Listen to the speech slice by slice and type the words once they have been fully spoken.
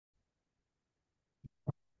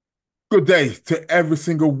Good day to every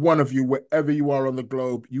single one of you, wherever you are on the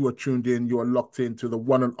globe. You are tuned in, you are locked into the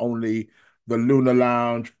one and only the Lunar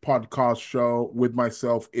Lounge podcast show with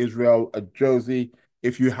myself, Israel Josie.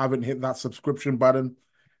 If you haven't hit that subscription button,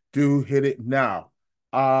 do hit it now.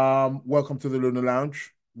 Welcome to the Lunar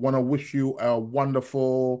Lounge. Want to wish you a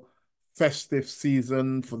wonderful festive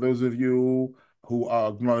season for those of you who are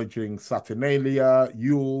acknowledging Saturnalia,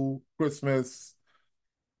 Yule, Christmas,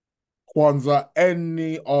 Kwanzaa,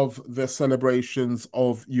 any of the celebrations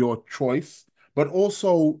of your choice, but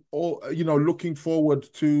also, looking forward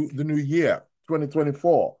to the new year,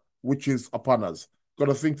 2024, which is upon us. Got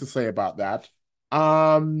a thing to say about that.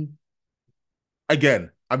 Um,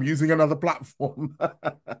 Again, I'm using another platform,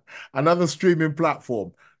 another streaming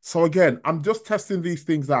platform. So again, I'm just testing these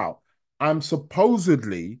things out. I'm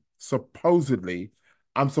supposedly supposed to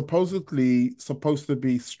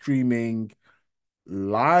be streaming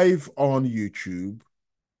live on YouTube,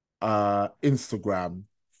 Instagram,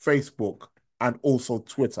 Facebook, and also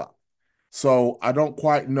Twitter. So I don't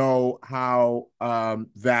quite know how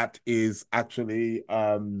that is actually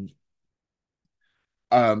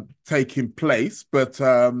taking place, but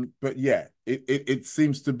yeah, it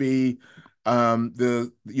seems to be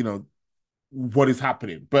the what is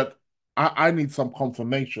happening. But I need some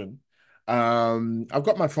confirmation. I've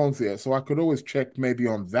got my phones here, so I could always check maybe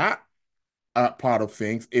on that part of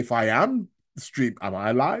things. If I am stream, am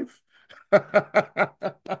I live? I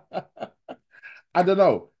don't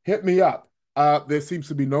know. Hit me up. There seems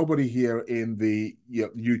to be nobody here in the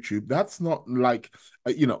YouTube. That's not like,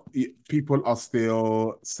 people are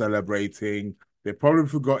still celebrating. They probably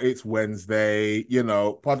forgot it's Wednesday,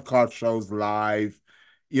 podcast shows live,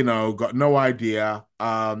 got no idea.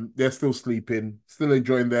 They're still sleeping, still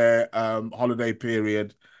enjoying their holiday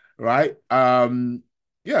period, right?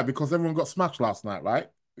 Yeah, because everyone got smashed last night, right?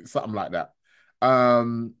 Something like that.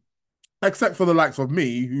 Um, except for the likes of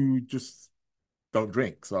me who just don't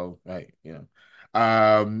drink. So hey,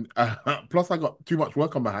 plus I got too much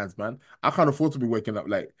work on my hands, man. I can't afford to be waking up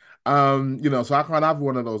late. So I can't have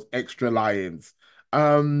one of those extra lie-ins.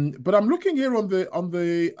 But I'm looking here on the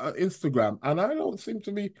Instagram, and I don't seem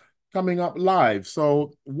to be coming up live.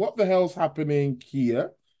 So what the hell's happening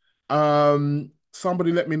here?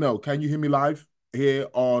 Somebody let me know. Can you hear me live here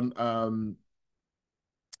on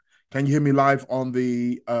can you hear me live on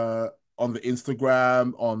the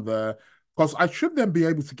Instagram, on the because I should then be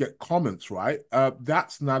able to get comments, right?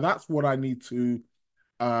 That's what I need to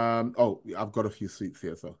oh, I've got a few seats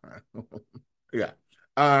here, so yeah.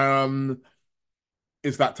 Um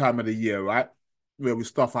it's that time of the year, right? Where we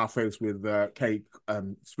stuff our face with cake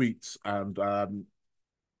and sweets and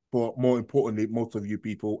but more importantly, most of you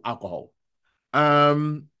people, alcohol.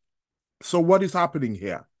 Um so what is happening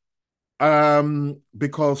here?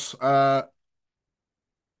 Because I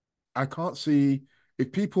can't see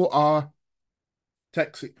if people are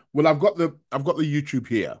texting. Well, I've got the YouTube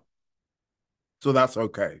here, so that's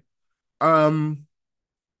okay. Um,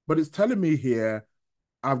 but it's telling me here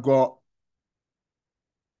I've got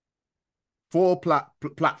four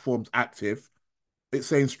platforms active. It's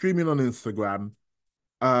saying streaming on Instagram,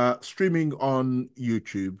 streaming on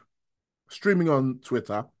YouTube, streaming on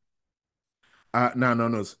Twitter, now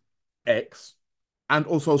known as X, and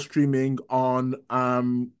also streaming on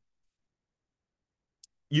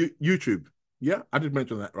YouTube. Yeah, I did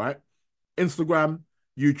mention that, right? Instagram,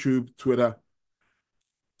 YouTube, Twitter.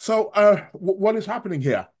 So, what is happening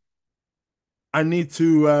here? I need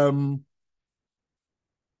to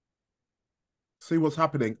see what's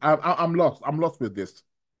happening. I'm lost. I'm lost with this.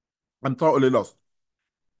 I'm totally lost.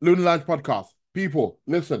 Lunar Lounge podcast. People,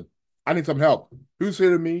 listen. I need some help. Who's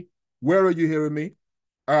hearing me? Where are you hearing me?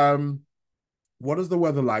 Um, what is the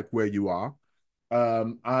weather like where you are?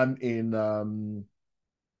 I'm in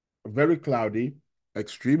very cloudy,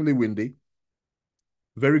 extremely windy,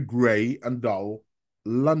 very grey and dull.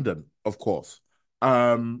 London, of course.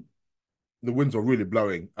 Um, the winds are really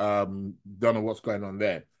blowing. Don't know what's going on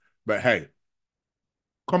there, but hey,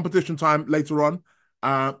 competition time later on.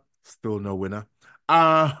 Still no winner.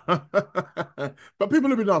 But people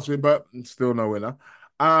have been answering, but still no winner.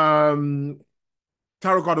 Um,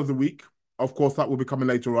 Tarot card of the week. Of course, that will be coming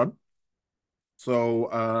later on.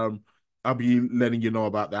 So I'll be letting you know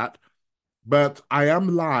about that. But I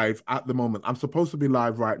am live at the moment. I'm supposed to be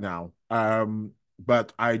live right now.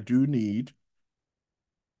 But I do need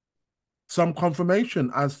some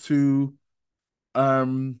confirmation as to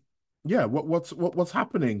um yeah, what's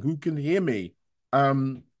happening? Who can hear me?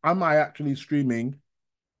 Am I actually streaming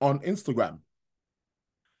on Instagram?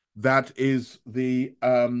 That is the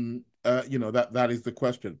that is the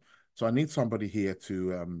question. So I need somebody here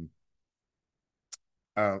to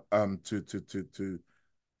to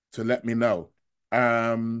let me know.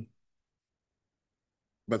 Um,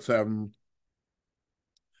 but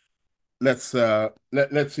let's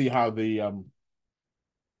see how the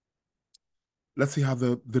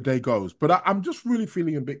day goes. But I'm just really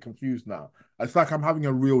feeling a bit confused now. It's like I'm having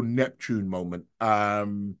a real Neptune moment.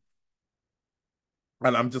 And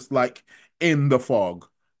I'm just like in the fog.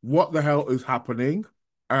 What the hell is happening?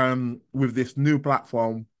 With this new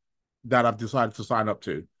platform that I've decided to sign up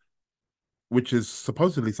to, which is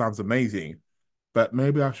supposedly sounds amazing, but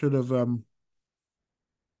maybe I should have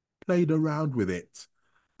played around with it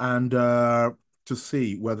and to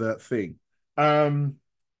see whether thing. Um,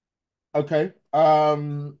 okay.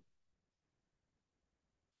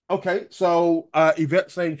 Okay. So Yvette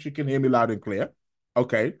saying she can hear me loud and clear.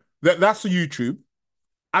 Okay. That's the YouTube.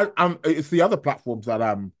 It's the other platforms that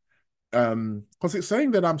I'm because it's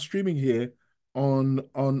saying that I'm streaming here on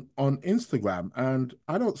Instagram, and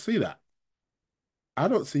I don't see that. I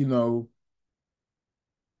don't see no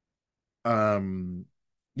um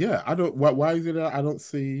yeah, I don't why is it that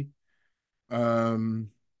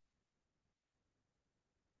um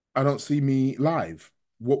I don't see me live.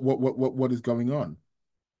 What is going on?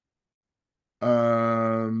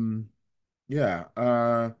 Um yeah,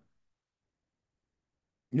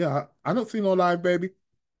 yeah, I don't see no live, baby.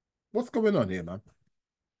 What's going on here, man?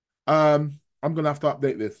 I'm gonna have to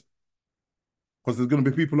update this because there's gonna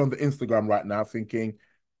be people on the Instagram right now thinking,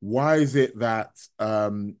 why is it that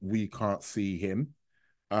we can't see him?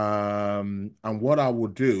 And what I will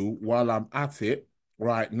do while I'm at it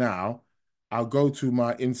right now, I'll go to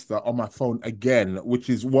my Insta on my phone again, which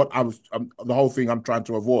is what I was the whole thing I'm trying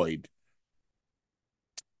to avoid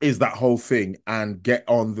is that whole thing and get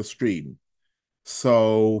on the stream.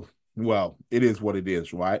 So, well, it is what it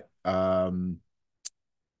is, right?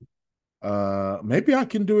 Maybe I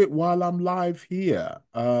can do it while I'm live here.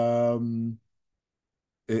 Would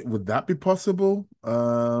that be possible?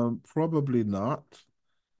 Probably not.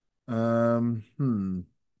 Hmm.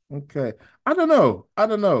 Okay. I don't know. I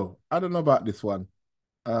don't know. I don't know about this one.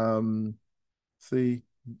 Um, see,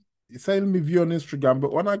 it's saying me view on Instagram,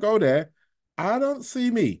 but when I go there, I don't see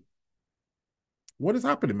me. What is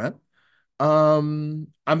happening, man? And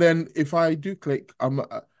then if I do click, am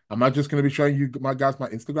I just going to be showing you my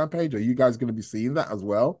Instagram page? Are you guys going to be seeing that as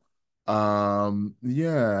well? Yeah,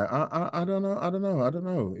 I don't know. I don't know. I don't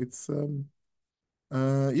know. It's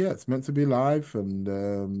yeah, it's meant to be live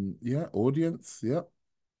and yeah, audience. Yeah.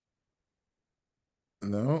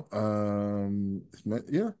 No,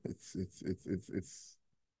 yeah, it's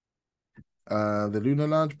the Lunar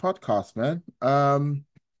Lounge podcast, man.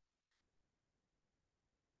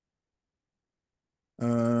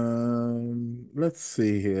 Let's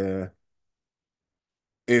see here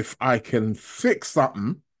if I can fix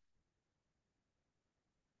something.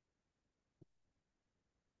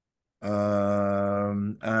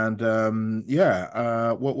 And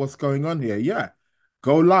yeah, what's going on here? Yeah,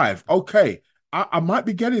 go live. Okay, I might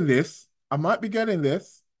be getting this. I might be getting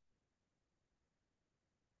this.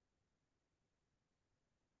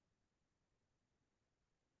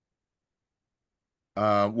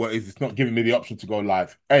 Well, it's not giving me the option to go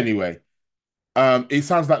live. Anyway, it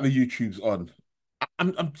sounds like the YouTube's on.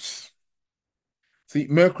 I'm see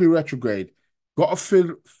Mercury retrograde. Got to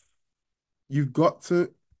feel you've got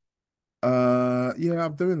to yeah,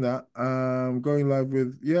 I'm doing that. Going live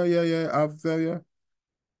with yeah. I've there yeah.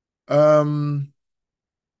 Um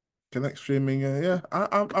Connect streaming yeah.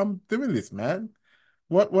 I'm doing this, man.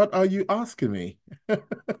 What are you asking me?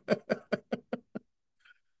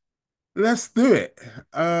 Let's do it.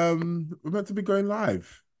 We're meant to be going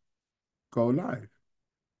live. Go live.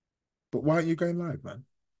 But why aren't you going live, man?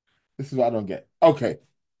 This is what I don't get. Okay.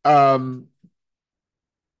 Um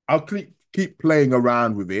I'll keep playing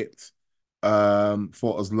around with it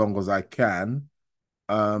for as long as I can.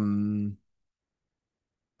 Um,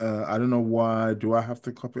 I don't know why. Do I have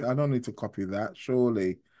to copy? I don't need to copy that,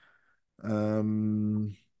 surely.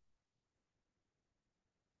 Um,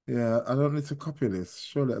 yeah, I don't need to copy this.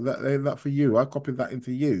 Surely that for you. I copied that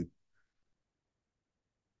into you.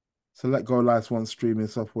 Select Go Live once streaming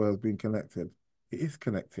software has been connected. It is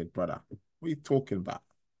connected, brother. What are you talking about?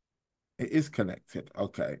 It is connected.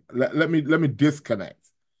 Okay. Let me disconnect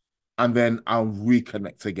and then I'll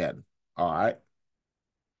reconnect again. All right.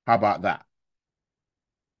 How about that?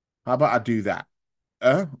 How about I do that?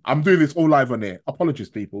 I'm doing this all live on air. Apologies,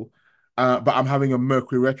 people. But I'm having a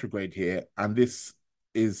Mercury retrograde here, and this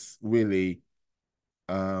is really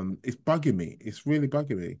it's bugging me. It's really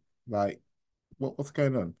bugging me. Like, what's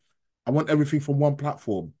going on? I want everything from one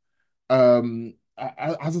platform.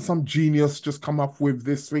 Hasn't some genius just come up with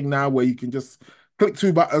this thing now where you can just Click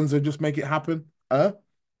two buttons and just make it happen. I've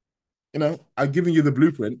given you the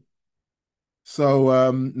blueprint.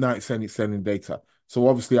 So now it's sending data. So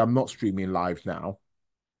obviously I'm not streaming live now.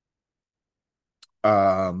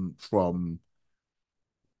 From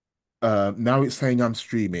now it's saying I'm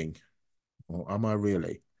streaming. Or am I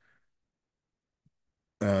really?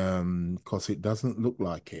 Because it doesn't look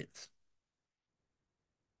like it.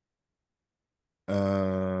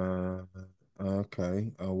 Uh,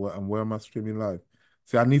 okay. And where am I streaming live?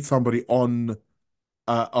 See, I need somebody on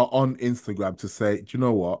Instagram to say, do you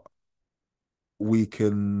know what? We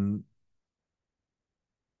can,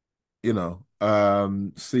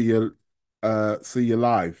 see you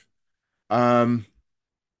live. Um,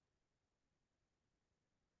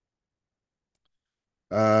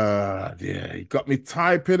 yeah, you got me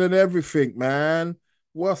typing and everything, man.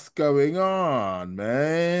 What's going on,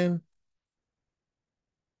 man?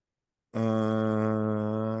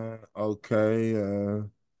 Okay.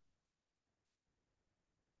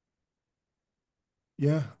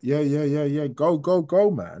 Yeah, yeah, yeah, yeah, yeah. Go, go, go,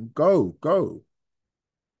 man. Go, go.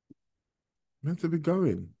 Meant to be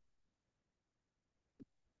going.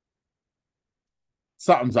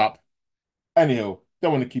 Something's up. Anyhow,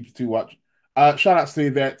 don't want to keep you too much. Shout out to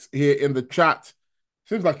Yvette here in the chat.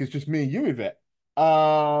 Seems like it's just me and you, Yvette.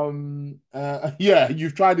 Yeah,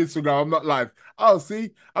 you've tried Instagram. I'm not live. Oh,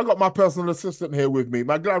 see, I got my personal assistant here with me,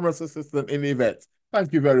 my glamorous assistant in Yvette.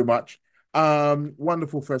 Thank you very much.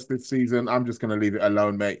 Wonderful festive season. I'm just gonna leave it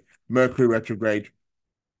alone, mate. Mercury retrograde.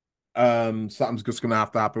 Something's just gonna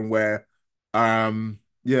have to happen where,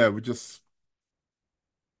 yeah, we just,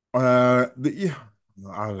 yeah,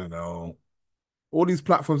 I don't know. All these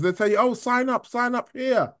platforms, they tell you, oh, sign up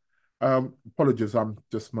here. Apologies, I'm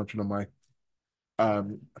just munching on my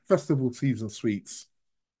festival season sweets.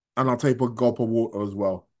 And I'll take a gulp of water as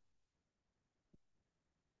well.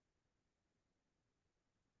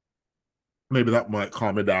 Maybe that might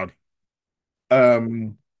calm me down.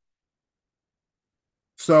 Um,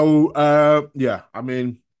 yeah, I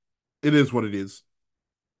mean, it is what it is.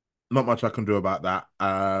 Not much I can do about that.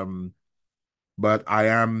 But I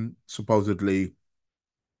am supposedly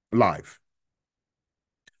live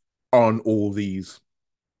on all these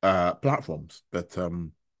platforms. But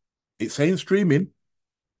it's saying streaming,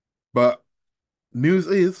 but news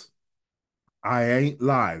is I ain't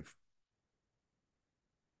live.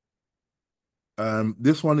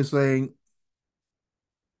 This one is saying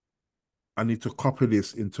I need to copy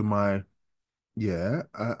this into my, yeah,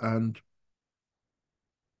 and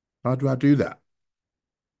how do I do that?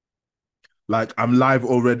 Like I'm live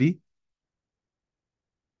already.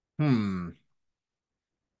 Hmm,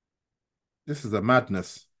 this is a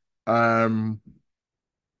madness. Um,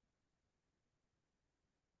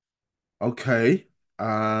 okay.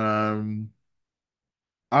 Um,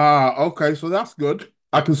 okay, so that's good.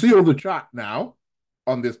 I can see all the chat now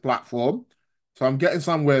on this platform. So I'm getting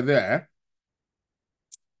somewhere there.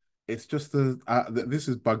 It's just this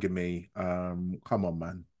is bugging me. Come on,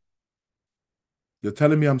 man. You're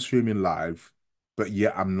telling me I'm streaming live, but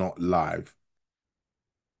yet I'm not live.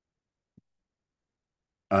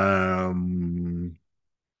 Um,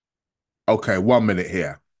 okay, 1 minute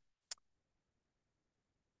here.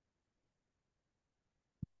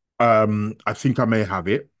 I think I may have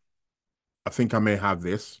it. I think I may have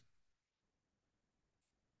this.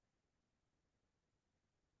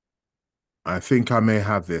 I think I may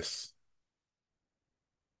have this.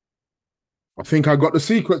 I think I got the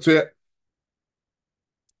secret to it.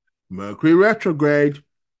 Mercury retrograde.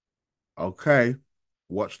 Okay.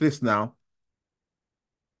 Watch this now.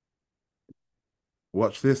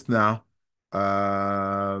 Watch this now.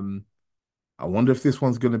 Um, I wonder if this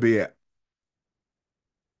one's gonna be it.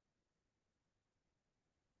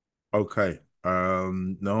 Okay.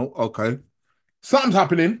 No, okay. Something's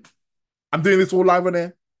happening. I'm doing this all live on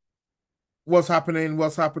air. What's happening?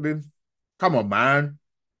 What's happening? Come on, man.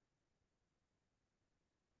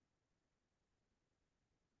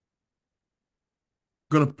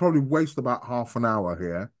 Gonna probably waste about half an hour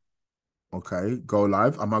here. Okay, go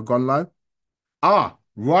live. Am I gone live? Ah,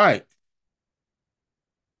 right.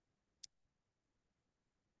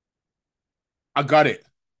 I got it.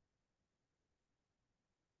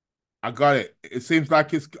 I got it. It seems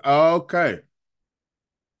like it's okay.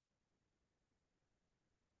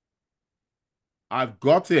 I've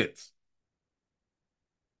got it.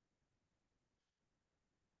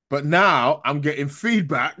 But now I'm getting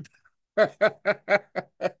feedback.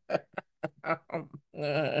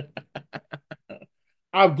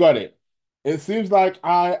 I've got it. It seems like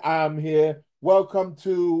I am here. Welcome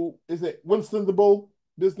to, is it Winston the Bull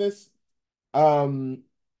business? Um,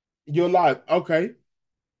 you're live. Okay.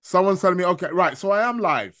 Someone's telling me, okay, right. So I am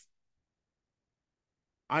live.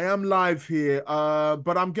 I am live here.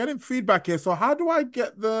 But I'm getting feedback here. So how do I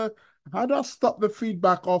stop the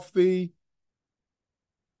feedback off the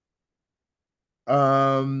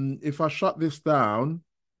if I shut this down?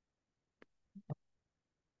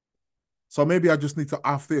 So maybe I just need to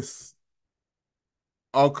off this.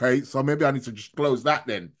 Okay, so maybe I need to just close that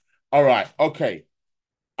then. All right, okay.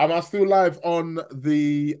 Am I still live on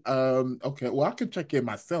the okay, well I can check in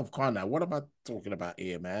myself, can't I? What am I talking about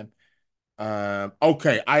here, man?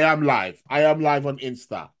 Okay, I am live. I am live on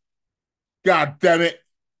Insta. God damn it.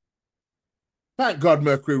 Thank God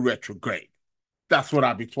Mercury retrograde. That's what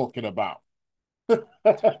I'll be talking about.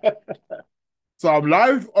 So I'm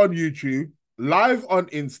live on YouTube, live on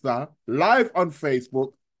Insta, live on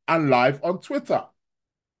Facebook, and live on Twitter.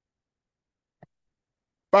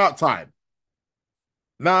 About time.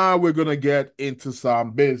 Now we're going to get into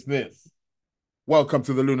some business. Welcome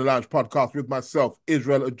to the Lunar Lounge podcast with myself,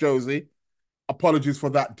 Israel Ajosi. Apologies for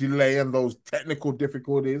that delay and those technical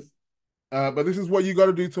difficulties. But this is what you got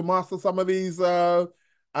to do to master some of these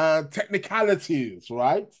technicalities,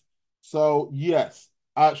 right? So, yes.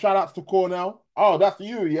 Shout outs to Cornell. Oh, that's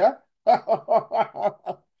you, yeah?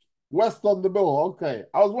 West on the bill. Okay.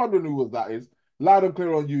 I was wondering who was that is. Loud and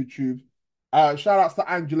clear on YouTube. Shout outs to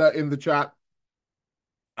Angela in the chat.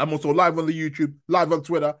 I'm also live on the YouTube, live on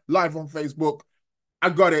Twitter, live on Facebook. I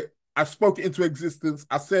got it. I spoke it into existence.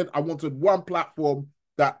 I said I wanted one platform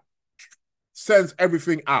that sends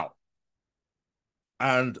everything out.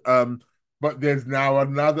 And but there's now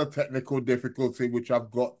another technical difficulty which I've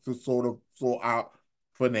got to sort of sort out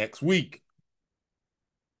for next week.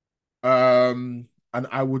 And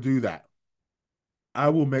I will do that. I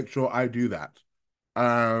will make sure I do that.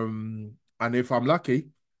 And if I'm lucky,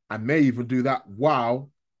 I may even do that while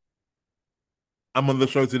I'm on the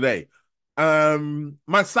show today.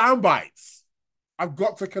 My sound bites. I've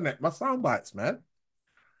got to connect my sound bites, man.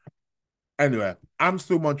 Anyway, I'm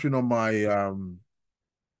still munching on my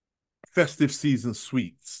festive season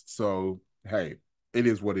sweets. So hey, it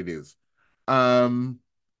is what it is. Um,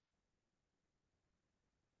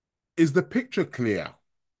 is the picture clear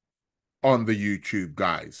on the YouTube,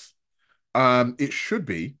 guys? It should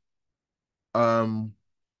be. Um,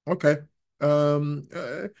 okay.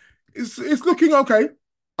 It's looking okay.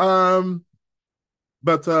 Um,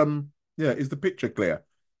 but yeah, is the picture clear?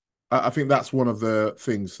 I think that's one of the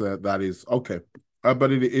things that is okay.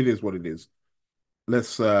 But it is what it is. Let's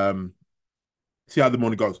see how the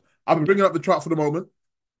morning goes. I'll be bringing up the chart for the moment.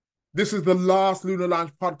 This is the last Lunar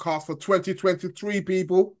Lounge podcast for 2023,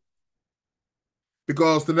 people,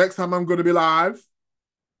 because the next time I'm going to be live,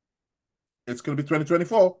 it's going to be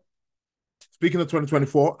 2024. Speaking of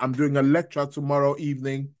 2024, I'm doing a lecture tomorrow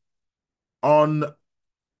evening on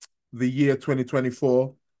the year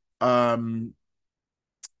 2024. We're going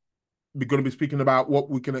to be speaking about what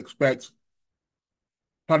we can expect,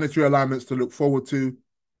 planetary alignments to look forward to,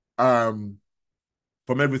 um,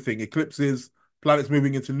 from everything, eclipses, planets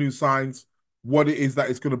moving into new signs, what it is that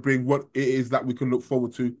it's going to bring, what it is that we can look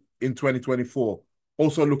forward to in 2024.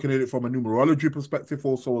 Also looking at it from a numerology perspective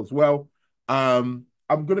also as well. I'm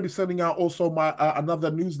going to be sending out also my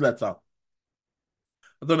another newsletter.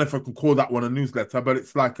 I don't know if I can call that one a newsletter, but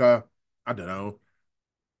it's like I don't know,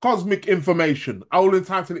 cosmic information. I will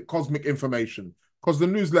entitle it cosmic information because the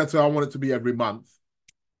newsletter, I want it to be every month.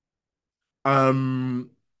 Um,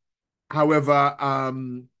 However,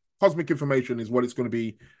 cosmic information is what it's going to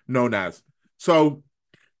be known as. So,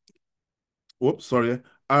 whoops, sorry.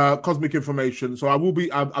 Cosmic information. So I will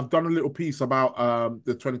be. I've done a little piece about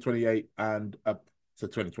the 2028 and so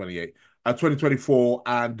 2028, 2024,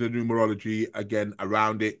 and the numerology again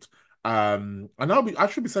around it. And I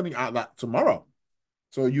should be sending out that tomorrow.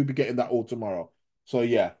 So you'll be getting that all tomorrow. So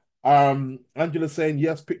yeah. Angela's saying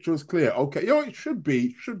yes, picture is clear. Okay, yo, it should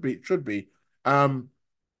be, should be.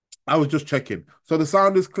 I was just checking. So the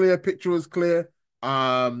sound is clear, picture is clear.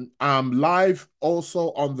 I'm live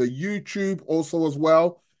also on the YouTube also as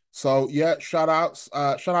well. So yeah, shout outs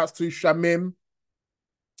to Shamim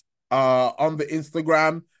on the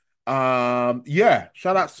Instagram. Yeah,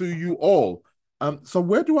 shout outs to you all. So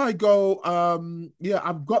where do I go? Yeah,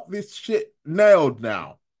 I've got this shit nailed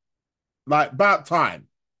now. Like about time.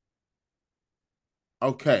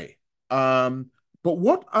 Okay. But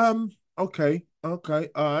what okay,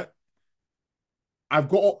 all right.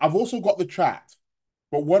 I've also got the chat.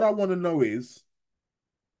 But what I want to know is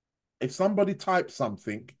if somebody types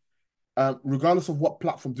something, regardless of what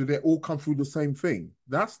platform, do they all come through the same thing?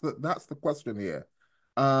 That's the question here.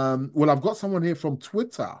 Well, I've got someone here from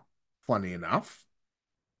Twitter, funny enough.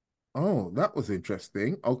 Oh, that was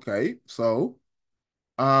interesting. Okay, so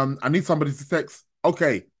I need somebody to text.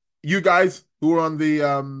 Okay, you guys who are on the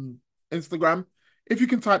Instagram, if you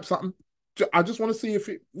can type something, I just want to see if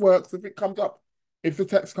it works, if it comes up, if the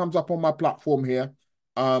text comes up on my platform here,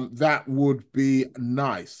 that would be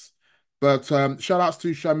nice. But shout outs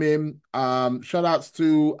to Shamim, shout outs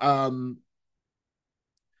to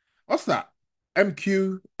what's that?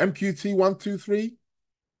 MQT123.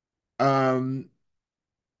 Um,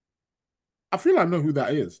 I feel I know who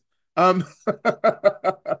that is.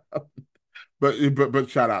 But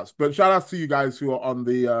shout outs. But shout outs to you guys who are on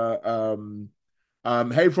the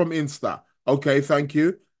hey from Insta. Okay, thank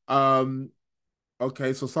you.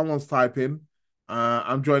 Okay, so someone's typing.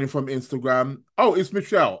 I'm joining from Instagram. Oh, it's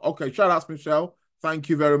Michelle. Okay, shout outs, Michelle. Thank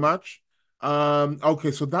you very much.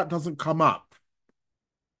 Okay, so that doesn't come up.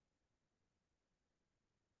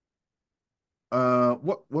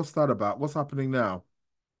 What's that about? What's happening now?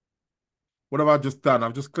 What have I just done?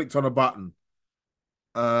 I've just clicked on a button.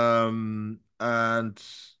 And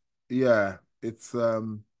yeah, it's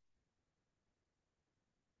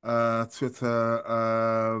Twitter.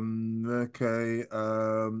 Okay.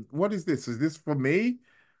 What is this? Is this for me?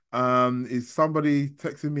 Is somebody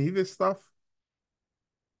texting me this stuff?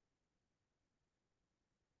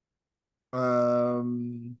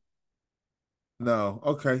 Um, no.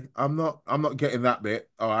 Okay. I'm not getting that bit.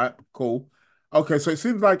 All right, cool. Okay, so it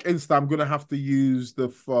seems like Insta, I'm gonna have to use the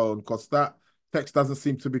phone because that text doesn't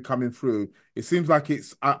seem to be coming through. It seems like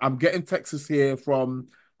I'm getting texts here from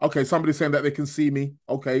okay, somebody saying that they can see me.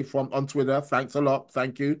 Okay, from on Twitter. Thanks a lot.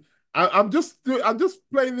 Thank you. I'm just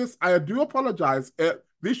playing this. I do apologize.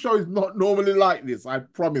 This show is not normally like this, I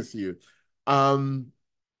promise you. Um,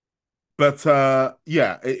 but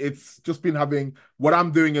yeah, it's just been having what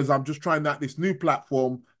I'm doing is I'm just trying out this new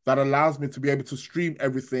platform that allows me to be able to stream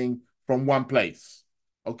everything from one place.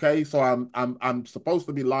 Okay, so I'm supposed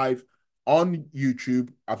to be live on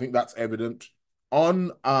YouTube. I think that's evident.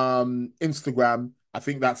 On Instagram, I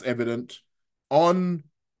think that's evident. On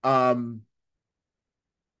um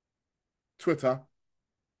Twitter,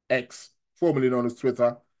 X, formerly known as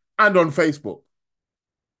Twitter, and on Facebook.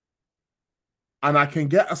 And I can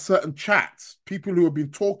get a certain chat. People who have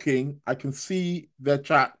been talking, I can see their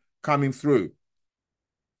chat coming through.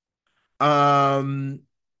 Um,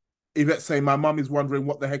 Yvette saying, my mum is wondering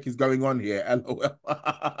what the heck is going on here.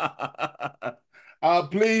 LOL.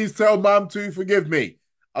 Please tell mum to forgive me.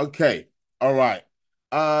 Okay. All right.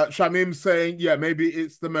 Shamim saying, yeah, maybe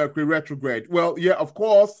it's the Mercury retrograde. Well, yeah, of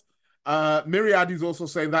course. Myriad is also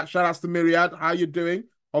saying that. Shout outs to Myriad. How you doing?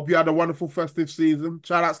 Hope you had a wonderful festive season.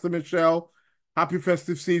 Shout outs to Michelle. Happy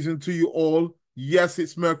festive season to you all. Yes,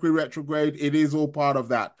 it's Mercury retrograde. It is all part of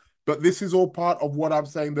that. But this is all part of what I'm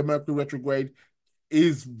saying the Mercury retrograde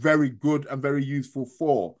is very good and very useful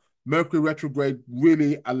for. Mercury retrograde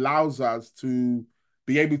really allows us to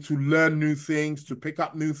be able to learn new things, to pick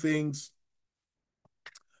up new things.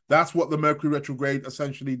 That's what the Mercury retrograde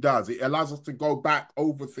essentially does. It allows us to go back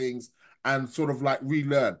over things and sort of like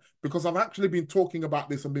relearn. Because I've actually been talking about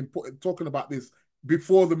this and talking about this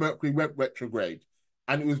before the Mercury went retrograde.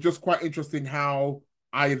 And it was just quite interesting how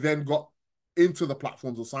I then got into the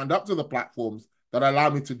platforms or signed up to the platforms that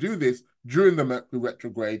allow me to do this during the Mercury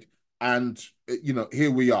retrograde. And,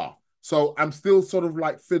 here we are. So I'm still sort of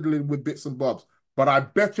like fiddling with bits and bobs. But I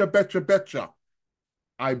betcha, by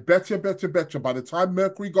the time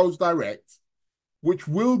Mercury goes direct, which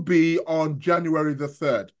will be on January the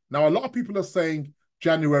 3rd. Now, a lot of people are saying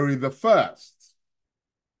January the 1st.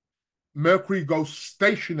 Mercury goes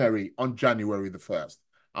stationary on January the 1st.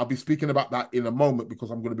 I'll be speaking about that in a moment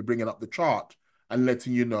because I'm going to be bringing up the chart and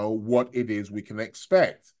letting you know what it is we can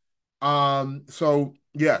expect. So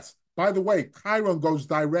yes, by the way, Chiron goes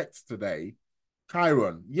direct today.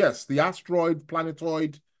 Chiron, yes, the asteroid,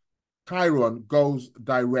 planetoid, Chiron goes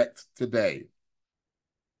direct today.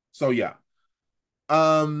 So yeah.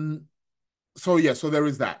 Um, so yeah, so there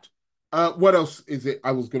is that. What else is it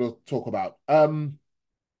I was gonna talk about? So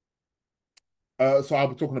I'll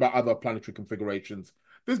be talking about other planetary configurations.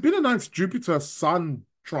 There's been a nice Jupiter Sun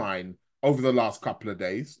trine over the last couple of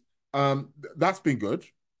days. That's been good.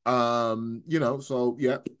 So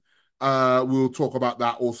yeah. We'll talk about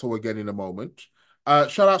that also again in a moment.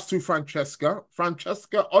 Shout outs to Francesca.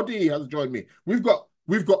 Francesca Oddi has joined me. We've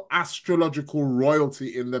got astrological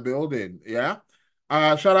royalty in the building. Yeah.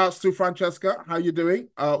 Shout outs to Francesca. How you doing?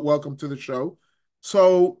 Welcome to the show.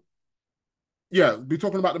 So yeah, be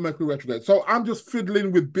talking about the Mercury retrograde. So I'm just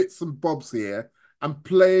fiddling with bits and bobs here and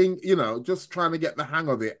playing, just trying to get the hang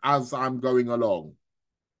of it as I'm going along.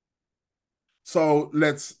 So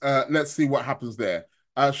let's see what happens there.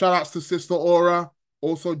 Shout outs to Sister Aura,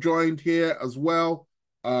 also joined here as well.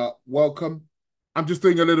 Welcome. I'm just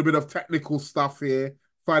doing a little bit of technical stuff here,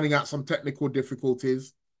 finding out some technical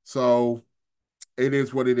difficulties. So it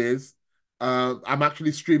is what it is. I'm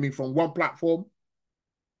actually streaming from one platform.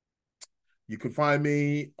 You can find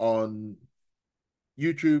me on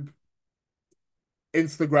YouTube,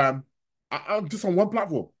 Instagram. I'm just on one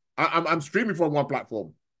platform. I'm streaming from one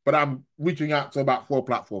platform, but I'm reaching out to about four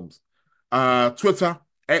platforms. Twitter,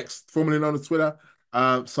 X, formerly known as Twitter.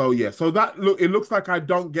 So yeah, so that look, it looks like I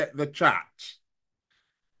don't get the chat,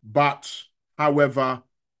 but however,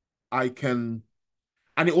 I can,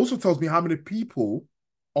 and it also tells me how many people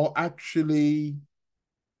are actually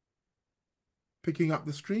picking up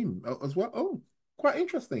the stream as well. Oh, quite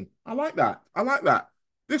interesting. I like that. I like that.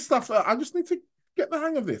 This stuff, I just need to get the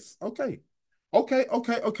hang of this. Okay. Okay,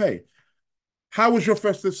 okay, okay. How was your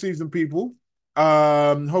festive season, people?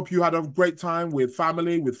 Hope you had a great time with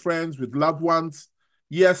family, with friends, with loved ones.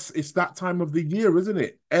 Yes, it's that time of the year, isn't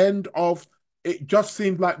it? End of it just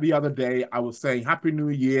seemed like the other day I was saying Happy New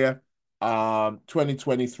Year,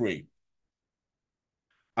 2023.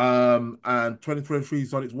 And 2023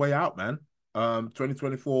 is on its way out, man.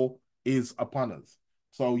 2024 is upon us.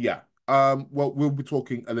 So yeah. Well, we'll be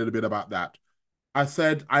talking a little bit about that. I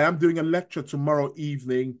said I am doing a lecture tomorrow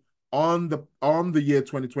evening on the year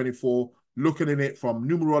 2024, looking at it from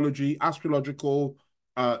numerology, astrological,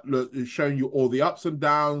 showing you all the ups and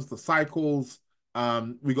downs, the cycles.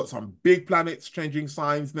 We got some big planets changing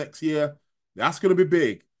signs next year. That's going to be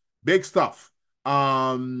big, big stuff.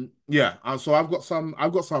 Yeah, so I've got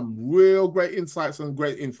some real great insights and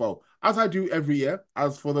great info, as I do every year.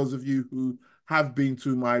 As for those of you who have been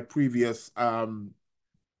to my previous um,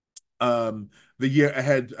 the year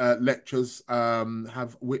ahead lectures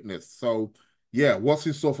have witnessed. So, yeah, what's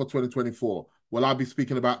in store for 2024? Well, I'll be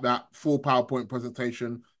speaking about that full PowerPoint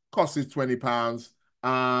presentation. Cost is £20.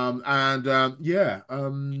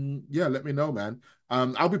 Yeah, let me know, man.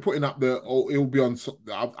 I'll be putting up or it'll be on.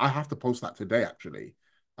 I have to post that today, actually.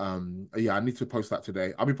 Yeah, I need to post that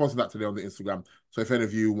today. I'll be posting that today on the Instagram. So if any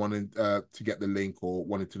of you wanted to get the link or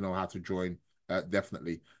wanted to know how to join,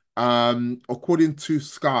 definitely. According to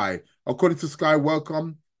Sky,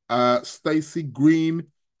 welcome. Stacy Green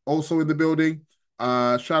also in the building.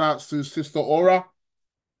 Shout outs to Sister Aura.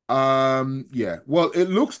 Yeah. Well, it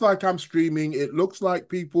looks like I'm streaming. It looks like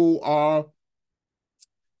people are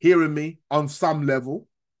hearing me on some level,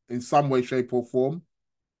 in some way, shape, or form.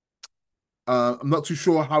 I'm not too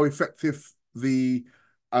sure how effective the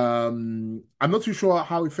I'm not too sure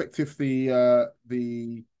how effective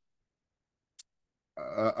the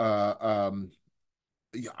um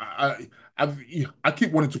yeah, I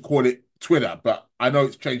keep wanting to call it Twitter, but I know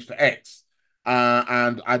it's changed to X,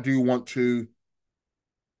 and I do want to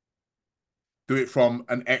do it from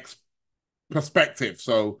an X perspective.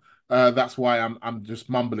 So that's why I'm just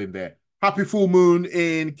mumbling there. Happy full moon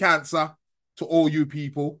in Cancer to all you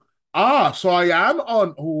people. So I am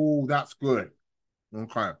on. Oh, that's good.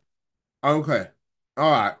 Okay, okay,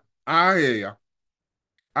 all right. I hear you.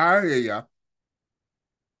 I hear you.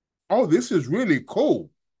 Oh, this is really cool.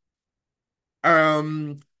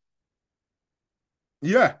 Um,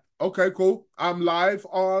 yeah. Okay, cool. I'm live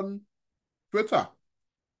on Twitter.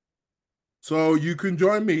 So you can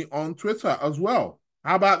join me on Twitter as well.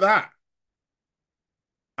 How about that?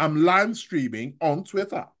 I'm live streaming on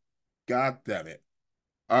Twitter. God damn it.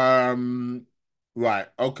 Um, right,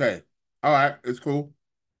 okay. All right, it's cool.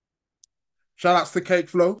 Shout outs to Cake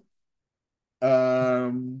Flow.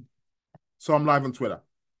 Um, so I'm live on Twitter.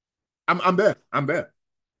 I'm there. I'm there.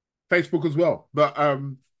 Facebook as well. But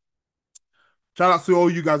shout outs to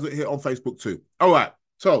all you guys that are here on Facebook too. All right.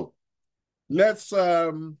 So let's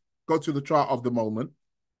go to the chart of the moment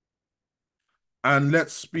and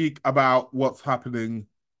let's speak about what's happening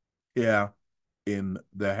here in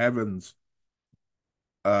the heavens.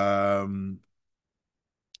 Um,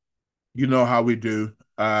 you know how we do.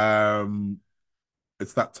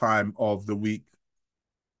 It's that time of the week.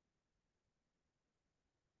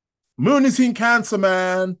 Moon is in Cancer,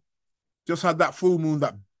 man. Just had that full moon,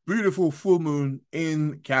 that beautiful full moon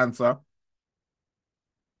in Cancer.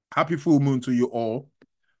 Happy full moon to you all.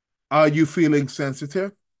 Are you feeling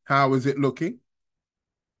sensitive? How is it looking?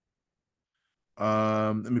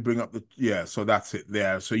 Let me bring up so that's it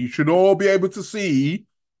there. So you should all be able to see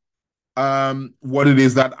what it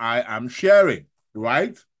is that I am sharing,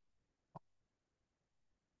 right?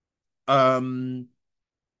 Um,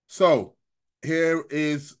 so here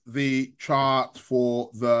is the chart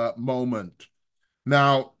for the moment.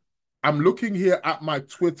 Now, I'm looking here at my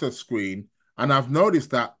Twitter screen, and I've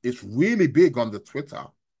noticed that it's really big on the Twitter.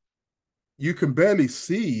 You can barely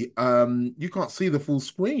see, you can't see the full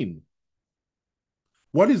screen.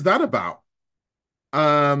 What is that about?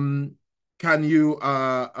 Um, can you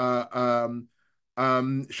shout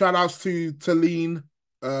outs to Talene,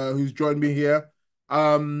 who's joined me here.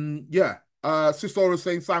 Yeah. Sister was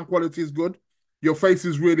saying sound quality is good. Your face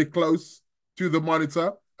is really close to the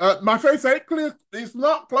monitor. My face ain't clear, it's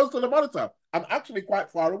not close to the monitor. I'm actually quite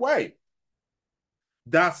far away.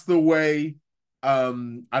 That's the way, I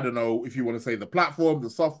don't know if you want to say the platform, the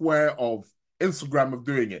software of Instagram of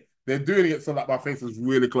doing it. They're doing it so that my face is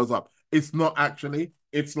really close up. It's not actually,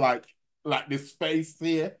 it's like this space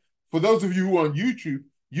here. For those of you who are on YouTube,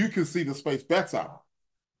 you can see the space better.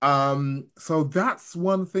 So that's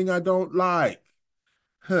one thing I don't like.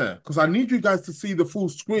 Huh. Because I need you guys to see the full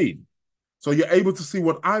screen. So you're able to see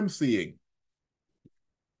what I'm seeing,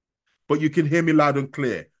 but you can hear me loud and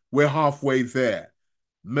clear. We're halfway there.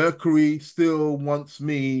 Mercury still wants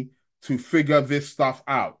me to figure this stuff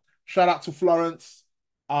out. Shout out to Florence,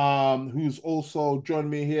 who's also joined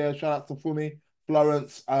me here. Shout out to Fumi,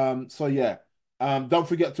 Florence. So yeah. Don't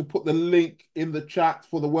forget to put the link in the chat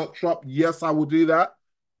for the workshop. Yes, I will do that.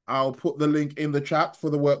 I'll put the link in the chat for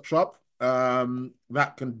the workshop.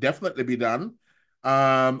 That can definitely be done.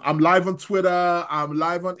 I'm live on Twitter. I'm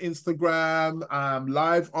live on Instagram. I'm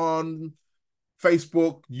live on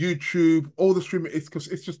Facebook, YouTube, all the streaming. It's because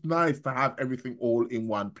it's just nice to have everything all in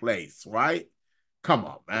one place, right? Come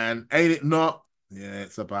on, man. Ain't it not? Yeah,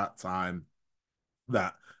 it's about time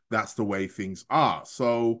that that's the way things are.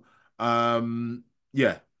 So,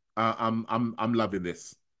 yeah, I'm loving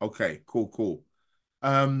this. Okay, cool, cool.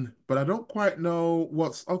 But I don't quite know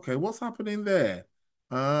what's okay. What's happening there?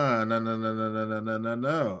 No, no, no, no, no, no, no, no,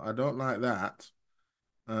 no. I don't like that.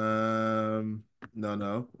 Um, no,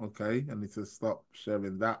 no. Okay, I need to stop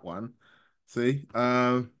sharing that one. See,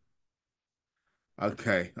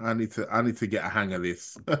 okay, I need to get a hang of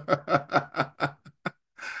this. I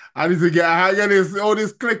need to get a hang of this. All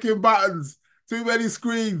these clicking buttons, too many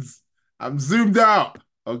screens. I'm zoomed out.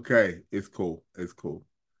 Okay, it's cool. It's cool.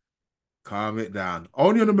 Calm it down.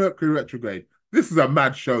 Only on the Mercury retrograde. This is a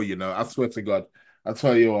mad show, you know. I swear to God. I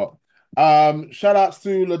tell you what. Shout outs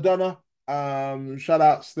to LaDonna. Shout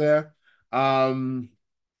outs there. Um,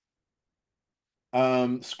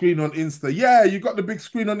 Screen on Insta. Yeah, you got the big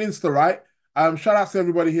screen on Insta, right? Shout out to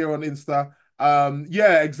everybody here on Insta.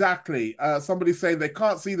 Yeah, exactly. Somebody saying they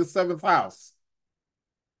can't see the seventh house.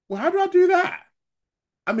 Well, how do I do that?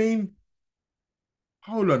 I mean,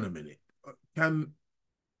 hold on a minute. Can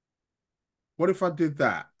What if I did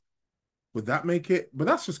that? Would that make it? But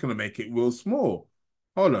that's just gonna make it real small.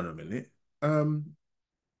 Hold on a minute.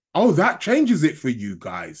 Oh, that changes it for you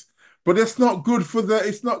guys. But it's not good for the.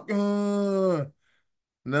 It's not. No,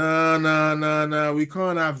 no, no, no. We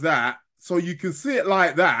can't have that. So you can see it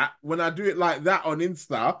like that when I do it like that on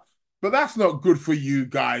Insta, but that's not good for you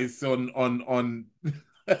guys on on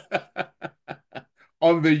the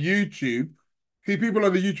YouTube. See, people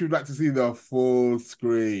on the YouTube like to see the full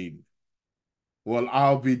screen. Well,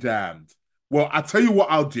 I'll be damned. Well, I tell you what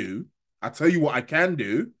I'll do. I tell you what I can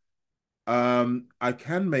do. I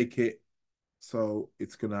can make it so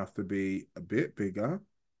it's gonna have to be a bit bigger.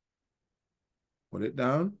 Put it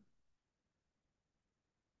down.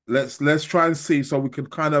 Let's try and see so we can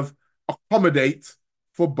kind of accommodate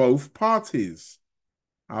for both parties.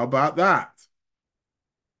 How about that?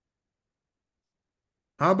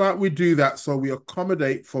 How about we do that so we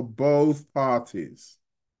accommodate for both parties?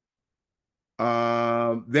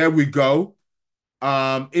 There we go.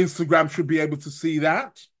 Instagram should be able to see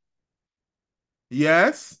that.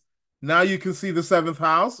 Yes. Now you can see the seventh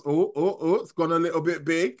house. Oh, it's gone a little bit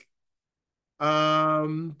big. But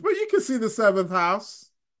you can see the seventh house.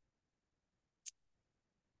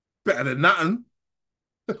 Better than nothing.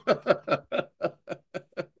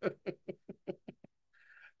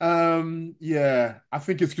 Yeah, I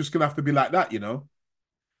think it's just gonna have to be like that, you know.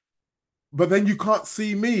 But then you can't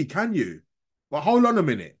see me, can you? Well, hold on a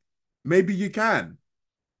minute. Maybe you can.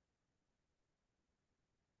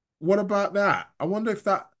 What about that? I wonder if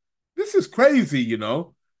that. This is crazy, you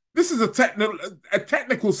know. This is a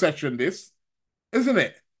technical session. This isn't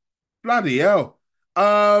it? Bloody hell.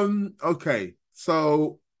 Okay.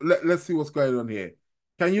 So let's see what's going on here.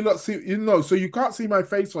 Can you not see? You know, so you can't see my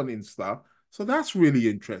face on Insta. So that's really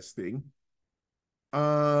interesting.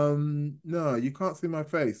 No, you can't see my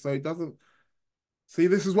face. So it doesn't. See,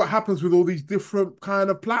 this is what happens with all these different kind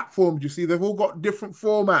of platforms. You see, they've all got different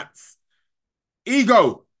formats.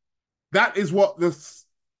 Ego. That is what this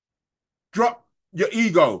drop your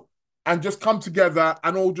ego and just come together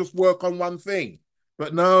and all just work on one thing.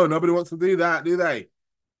 But no, nobody wants to do that, do they?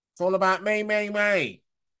 It's all about me, me, me.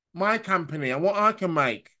 My company and what I can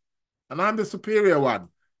make. And I'm the superior one.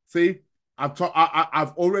 See, I've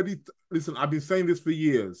already listen, I've been saying this for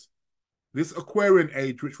years. This Aquarian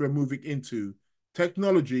age, which we're moving into,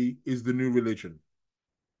 technology is the new religion.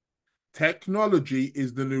 Technology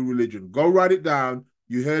is the new religion. Go write it down.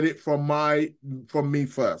 You heard it from me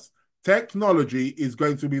first. Technology is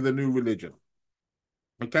going to be the new religion.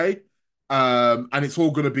 Okay. And it's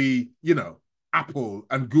all going to be, Apple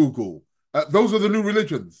and Google. Those are the new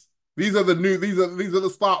religions. These are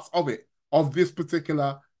the starts of it, of this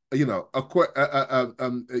particular,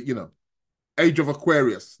 age of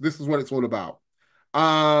Aquarius. This is what it's all about.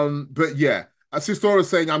 But yeah, Sister is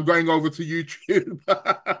saying I'm going over to YouTube.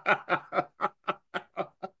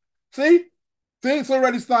 See, it's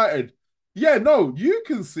already started. Yeah, no, you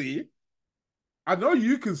can see. I know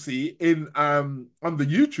you can see in on the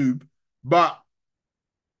YouTube, but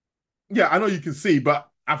yeah, I know you can see, but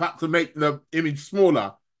I've had to make the image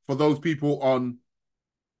smaller for those people on.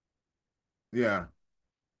 Yeah,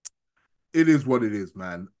 it is what it is,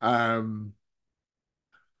 man.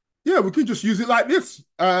 Yeah, we can just use it like this.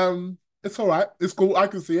 It's all right. It's cool. I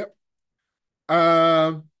can see it.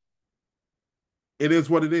 Um, it is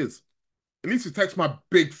what it is. At least it takes my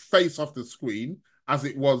big face off the screen as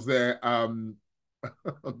it was there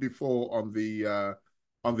before on the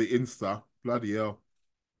Insta. Bloody hell.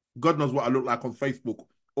 God knows what I look like on Facebook.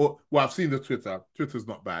 Or well, I've seen the Twitter. Twitter's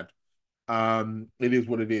not bad. It is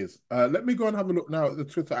what it is. Let me go and have a look now at the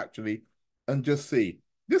Twitter actually and just see.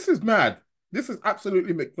 This is mad. This is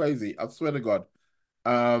absolutely crazy. I swear to God.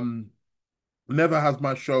 Um, Never has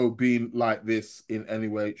my show been like this in any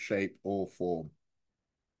way, shape, or form.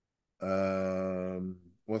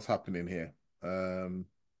 What's happening here?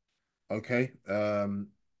 Okay.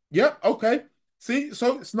 Yeah, okay. See,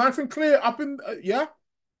 so it's nice and clear up in yeah.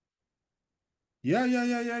 Yeah.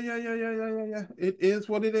 It is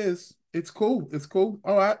what it is. It's cool. It's cool.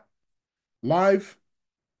 All right. Live.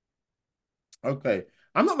 Okay.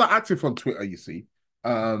 I'm not that active on Twitter, you see.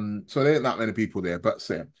 So there ain't that many people there, but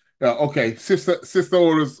Sam. Yeah, okay. Sister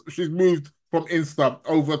orders, she's moved from Insta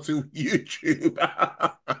over to YouTube.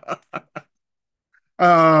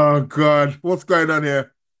 Oh God, what's going on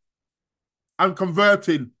here? I'm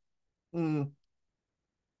converting. Mm.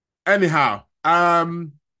 Anyhow,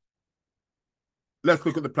 let's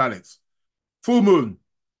look at the planets. Full moon.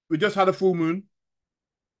 We just had a full moon.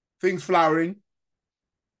 Things flowering.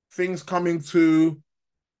 Things coming to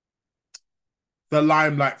the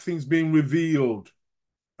limelight. Things being revealed.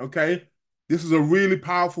 Okay. This is a really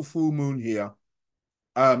powerful full moon here.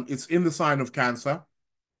 It's in the sign of Cancer.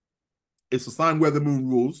 It's a sign where the moon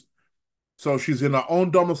rules. So she's in her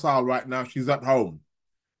own domicile right now. She's at home.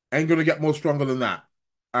 Ain't gonna get more stronger than that.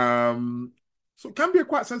 Um, so it can be a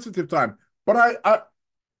quite sensitive time. But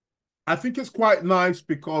I think it's quite nice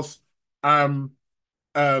because um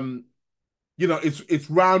um it's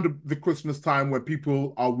round the Christmas time where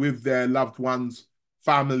people are with their loved ones,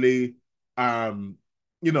 family, um,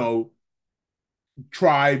 you know,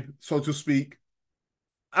 tribe, so to speak.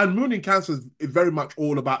 And Moon in Cancer is very much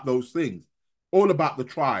all about those things, all about the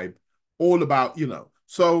tribe, all about,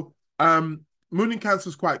 So Moon in Cancer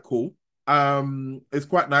is quite cool. It's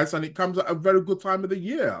quite nice and it comes at a very good time of the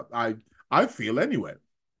year. I feel anyway.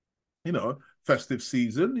 Festive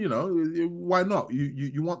season, why not?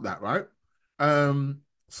 You want that, right?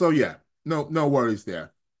 So yeah, no worries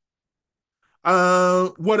there.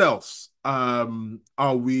 What else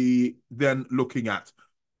are we then looking at?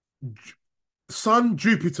 Sun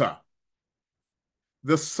Jupiter.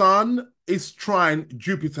 The sun is trying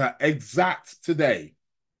Jupiter exact today.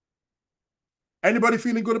 Anybody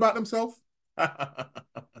feeling good about themselves?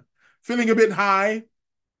 Feeling a bit high?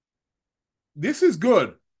 This is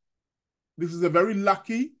good. This is a very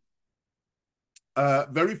lucky,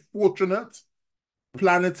 very fortunate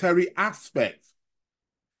planetary aspect.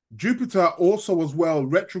 Jupiter also as well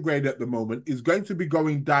retrograde at the moment is going to be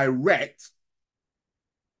going direct.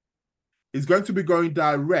 Is going to be going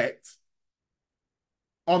direct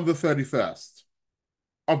on the 31st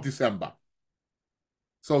of December.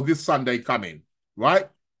 So this Sunday coming, right?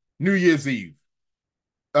 New Year's Eve.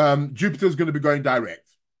 Jupiter's going to be going direct.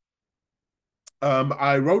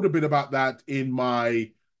 I wrote a bit about that in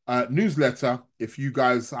my newsletter. If you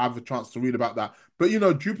guys have a chance to read about that, but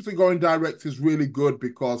Jupiter going direct is really good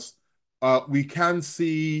because we can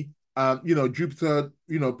see, Jupiter,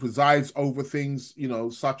 presides over things,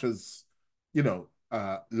 such as,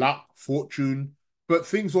 luck, fortune, but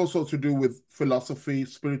things also to do with philosophy,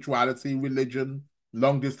 spirituality, religion,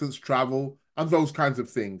 long distance travel, and those kinds of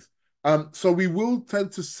things. So we will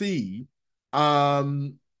tend to see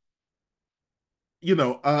um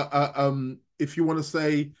if you want to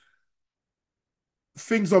say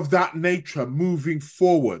things of that nature moving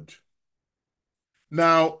forward.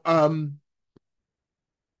 Now, and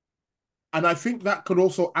I think that could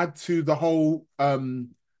also add to the whole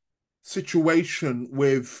situation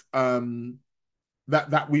with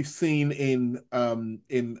that we've seen in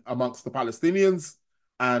amongst the Palestinians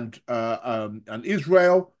and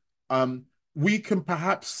Israel. Um, we can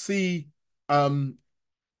perhaps see that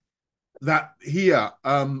here,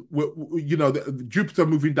 the Jupiter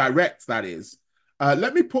moving direct. That is.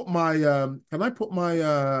 Let me put my. Can I put my?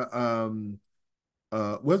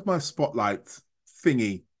 Where's my spotlight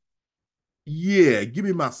thingy? Yeah, give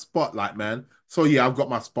me my spotlight, man. So yeah, I've got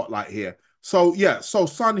my spotlight here. So yeah, so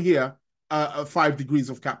Sun here, at 5 degrees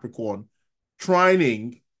of Capricorn,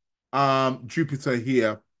 trining Jupiter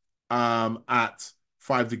here at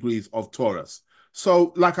 5 degrees of Taurus.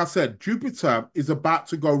 So, like I said, Jupiter is about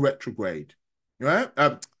to go retrograde, right?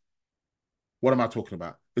 What am I talking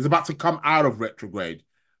about? It's about to come out of retrograde.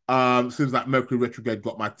 Seems like Mercury retrograde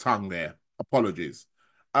got my tongue there. Apologies.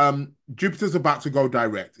 Jupiter's about to go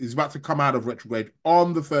direct. It's about to come out of retrograde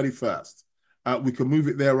on the 31st. We can move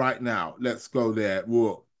it there right now. Let's go there.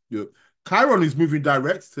 Whoa. Chiron is moving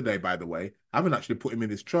direct today, by the way. I haven't actually put him in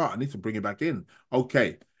this chart. I need to bring him back in.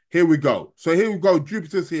 Okay, here we go. So here we go.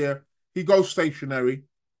 Jupiter's here. He goes stationary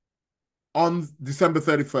on December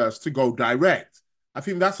 31st to go direct. I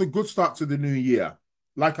think that's a good start to the new year.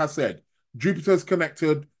 Like I said, Jupiter's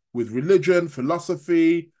connected with religion,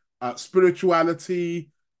 philosophy,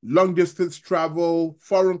 spirituality, long distance travel,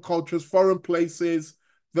 foreign cultures, foreign places.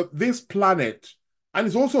 That this planet, and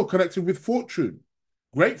it's also connected with fortune,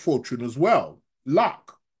 great fortune as well,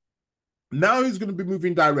 luck. Now he's going to be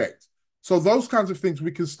moving direct. So those kinds of things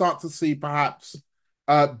we can start to see perhaps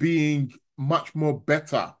being much more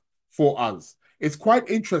better for us. It's quite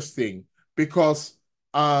interesting because,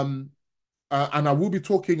 and I will be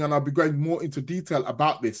talking and I'll be going more into detail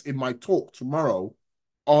about this in my talk tomorrow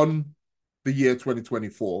on the year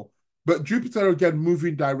 2024. But Jupiter, again,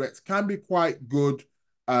 moving direct can be quite good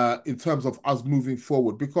in terms of us moving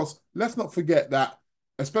forward, because let's not forget that,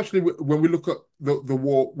 especially when we look at the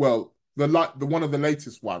war, well, the one of the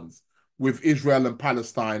latest ones with Israel and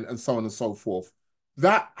Palestine and so on and so forth,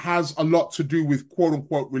 that has a lot to do with quote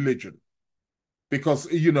unquote religion, because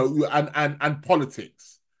and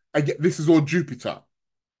politics. Again, this is all Jupiter.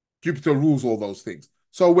 Jupiter rules all those things.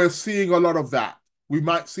 So we're seeing a lot of that. We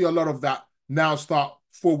might see a lot of that now start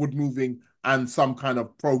forward moving and some kind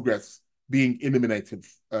of progress being eliminated,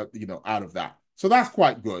 out of that. So that's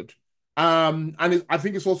quite good. I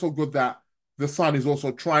think it's also good that the Sun is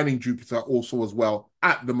also trining Jupiter also as well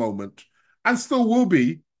at the moment, and still will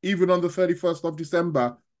be even on the 31st of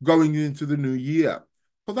December going into the new year.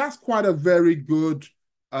 So that's quite a very good,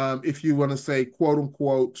 if you want to say, quote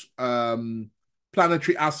unquote,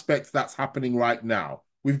 planetary aspect that's happening right now.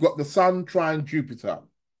 We've got the Sun trine Jupiter.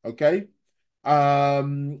 Okay.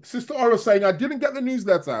 Sister Aura saying, I didn't get the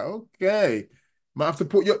newsletter. Okay. Might have to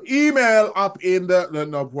put your email up in the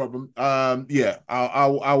no problem. Yeah, I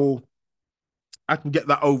will. I can get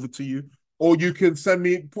that over to you, or you can send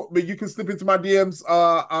me. You can slip into my DMs.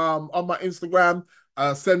 On my Instagram.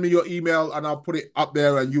 Send me your email, and I'll put it up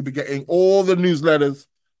there, and you'll be getting all the newsletters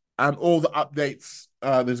and all the updates.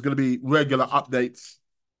 There's going to be regular updates,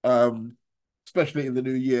 especially in the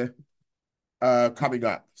new year coming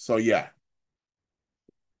up. So yeah.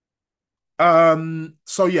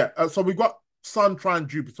 So we've got Sun trine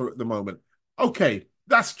Jupiter at the moment. Okay,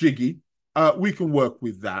 that's jiggy. We can work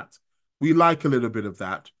with that. We like a little bit of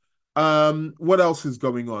that. What else is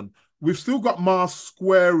going on? We've still got Mars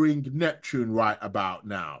squaring Neptune right about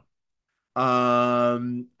now.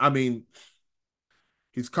 I mean,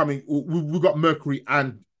 he's coming. We've got Mercury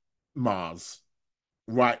and Mars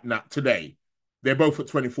right now today. They're both at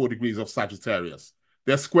 24 degrees of Sagittarius.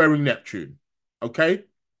 They're squaring Neptune. Okay.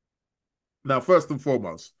 Now, first and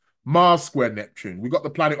foremost, Mars square Neptune. We got the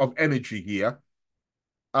planet of energy here.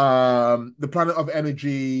 The planet of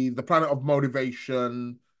energy, the planet of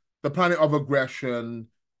motivation, the planet of aggression,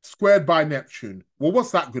 squared by Neptune. Well, what's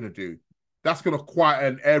that going to do? That's going to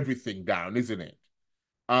quieten everything down, isn't it?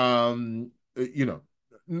 No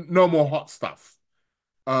more hot stuff.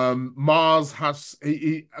 Mars has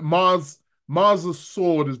Mars's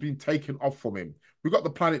sword has been taken off from him. We've got the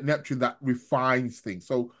planet Neptune that refines things.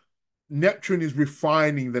 So Neptune is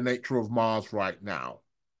refining the nature of Mars right now.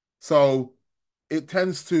 So it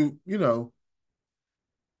tends to,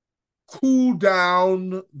 cool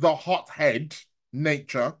down the hothead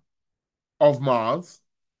nature of Mars,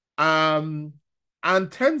 um,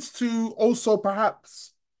 and tends to also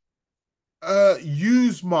perhaps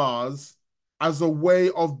use Mars as a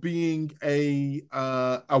way of being a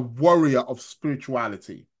warrior of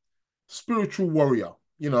spirituality, spiritual warrior.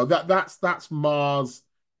 That's Mars,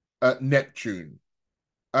 Neptune.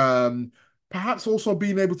 Um, Perhaps also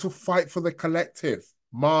being able to fight for the collective,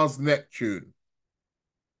 Mars, Neptune.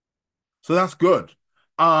 So that's good.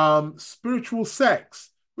 Spiritual sex.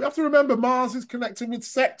 We have to remember Mars is connected with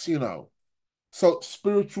sex. So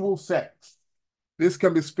spiritual sex. This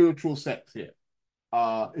can be spiritual sex here.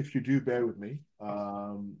 If you do bear with me,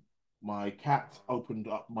 my cat opened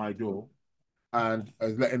up my door and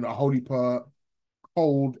is letting a holy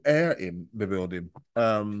cold air in the building.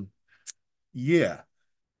 Yeah.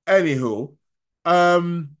 Anywho,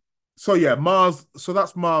 um, so yeah, Mars. So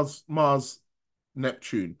that's Mars,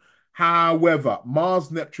 Neptune. However, Mars,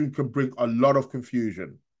 Neptune can bring a lot of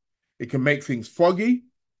confusion. It can make things foggy.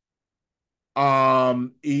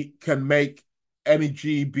 It can make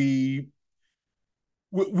energy be.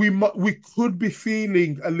 We could be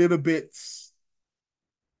feeling a little bit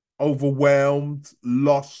overwhelmed,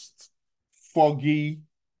 lost, foggy.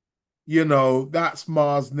 That's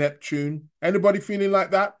Mars, Neptune. Anybody feeling like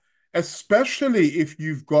that? Especially if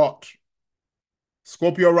you've got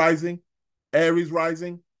Scorpio rising, Aries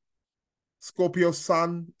rising, Scorpio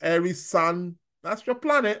sun, Aries sun. That's your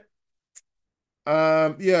planet.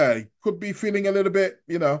 Yeah, could be feeling a little bit,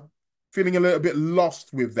 feeling a little bit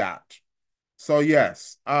lost with that. So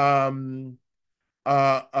yes.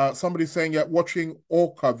 Somebody's saying yeah, watching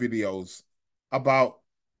Orca videos about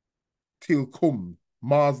Tilkum,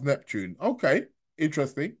 Mars, Neptune. Okay,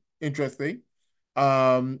 interesting, interesting.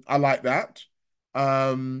 I like that.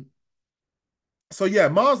 Um, so yeah,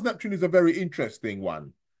 Mars, Neptune is a very interesting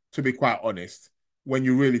one, to be quite honest, when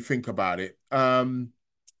you really think about it.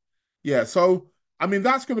 Yeah, so I mean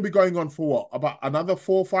that's going to be going on for what? About another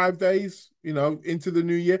 4 or 5 days, into the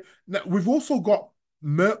new year. Now we've also got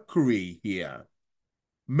Mercury here.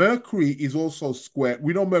 Mercury is also square.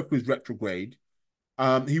 We know Mercury is retrograde.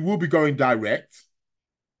 He will be going direct.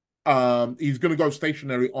 He's going to go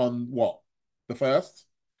stationary on what? The first.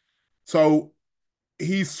 So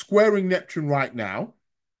he's squaring Neptune right now.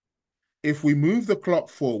 If we move the clock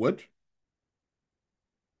forward,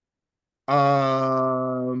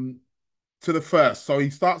 um, to the first, so he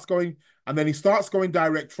starts going, and then he starts going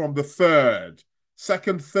direct from the third,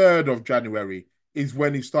 second, third of January is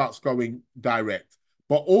when he starts going direct.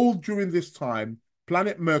 But all during this time,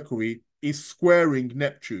 planet Mercury is squaring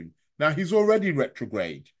Neptune. Now he's already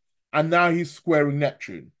retrograde, and now he's squaring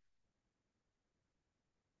Neptune.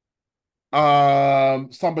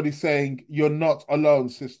 Somebody saying you're not alone,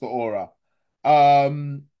 Sister Aura.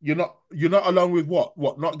 You're not alone with what?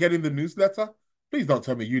 What, not getting the newsletter? Please don't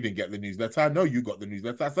tell me you didn't get the newsletter. I know you got the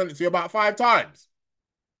newsletter. I sent it to you about 5 times.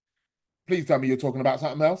 Please tell me you're talking about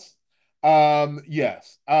something else.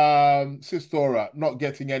 Yes. Sister Aura, not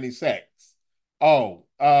getting any sex. Oh,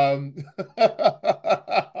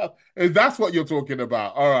 if that's what you're talking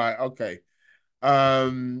about. All right, okay.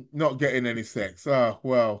 Not getting any sex. Oh,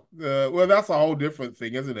 well, that's a whole different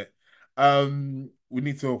thing, isn't it? We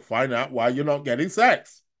need to find out why you're not getting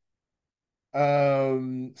sex.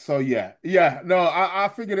 So yeah, no, I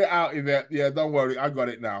figured it out in there. Yeah, don't worry, I got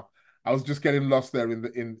it now. I was just getting lost there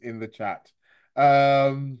in the chat.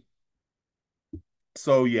 Um,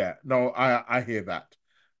 so yeah, no, I hear that.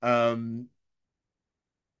 Um,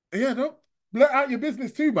 yeah, don't let out your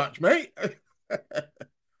business too much, mate.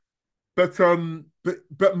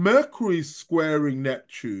 But Mercury's squaring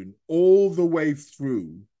Neptune all the way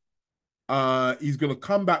through. He's gonna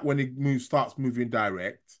come back when starts moving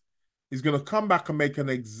direct. He's gonna come back and make an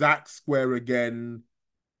exact square again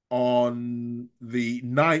on the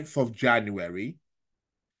 9th of January.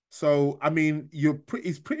 So I mean,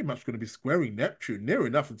 he's pretty much gonna be squaring Neptune near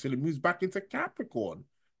enough until he moves back into Capricorn,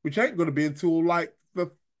 which ain't gonna be until like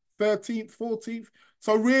the 13th, 14th.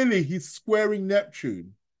 So really, he's squaring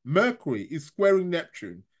Neptune. Mercury is squaring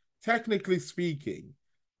Neptune. Technically speaking,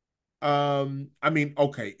 I mean,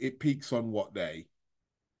 okay, it peaks on what day?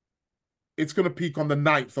 It's going to peak on the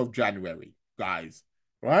 9th of January, guys,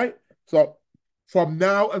 right? So from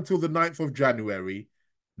now until the 9th of January,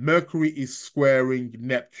 Mercury is squaring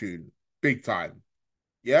Neptune big time.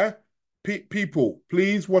 Yeah? People,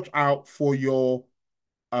 please watch out for your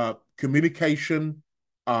communication,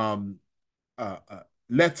 um, uh, uh,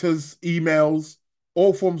 letters, emails,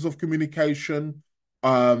 all forms of communication,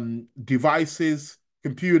 devices,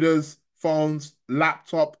 computers, phones,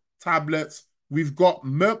 laptop, tablets. We've got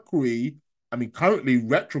Mercury, I mean, currently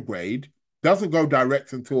retrograde, doesn't go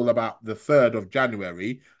direct until about the 3rd of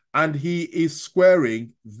January, and he is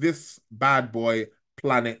squaring this bad boy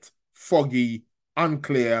planet, foggy,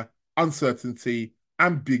 unclear, uncertainty,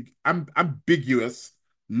 ambiguous,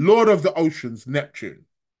 Lord of the Oceans, Neptune.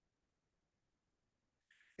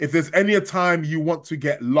 if there's any time you want to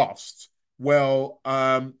get lost, well,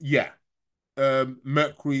 yeah,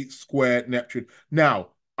 Mercury square Neptune. Now,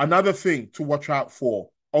 another thing to watch out for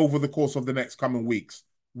over the course of the next coming weeks,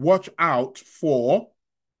 watch out for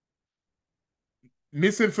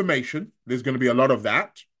misinformation. There's going to be a lot of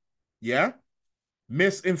that. Yeah.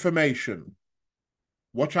 Misinformation.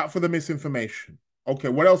 Watch out for the misinformation. Okay,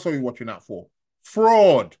 what else are we watching out for?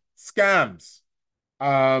 Fraud, scams.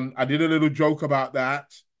 I did a little joke about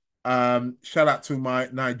that. Shout out to my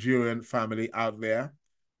Nigerian family out there.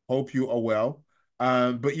 Hope you are well.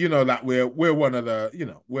 But you know that we're one of the,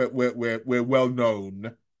 we're well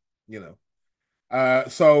known, you know.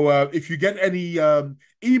 So if you get any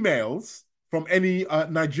emails from any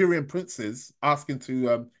Nigerian princes asking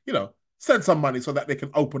to, send some money so that they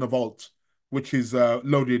can open a vault, which is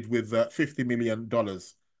loaded with $50 million,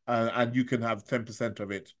 and you can have 10%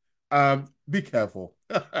 of it. Be careful.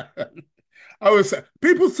 I would say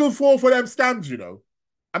people still fall for them scams, you know.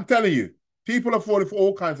 I'm telling you, people are falling for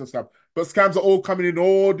all kinds of stuff, but scams are all coming in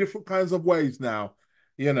all different kinds of ways now.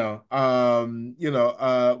 Well,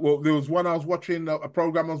 there was one I was watching, a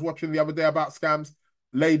program I was watching the other day about scams.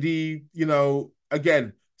 Lady,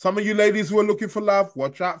 again, some of you ladies who are looking for love,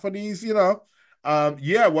 watch out for these,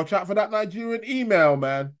 yeah, watch out for that Nigerian email,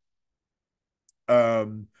 man.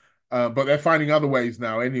 Um, but they're finding other ways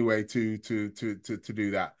now anyway to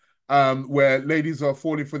do that. Where ladies are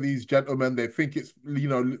falling for these gentlemen, they think it's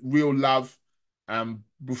real love,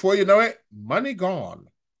 before you know it, money gone.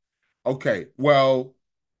 Okay, well,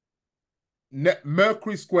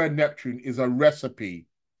 Mercury square Neptune is a recipe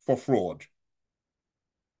for fraud.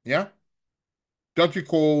 Yeah, dodgy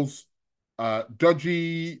calls,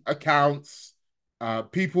 dodgy accounts,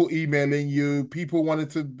 people emailing you, people wanting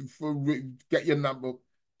to get your number.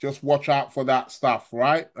 Just watch out for that stuff,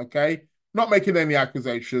 right? Okay. Not making any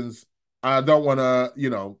accusations. I don't want to,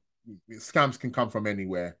 scams can come from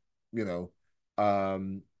anywhere, you know.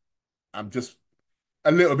 I'm just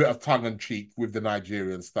a little bit of tongue in cheek with the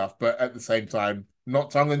Nigerian stuff, but at the same time, not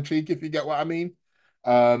tongue in cheek, if you get what I mean.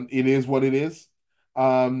 It is what it is.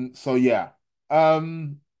 So yeah.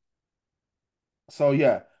 Um, so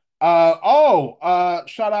yeah.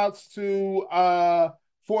 Shout outs to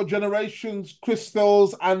Four Generations,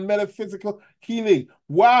 Crystals, and Metaphysical Healing.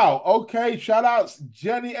 Wow. Okay. Shout outs,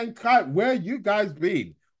 Jenny and Kite. Where you guys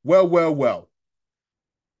been? Well, well, well.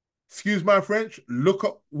 Excuse my French. Look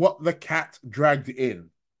at what the cat dragged in.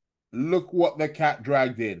 Look what the cat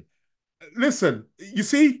dragged in. Listen, you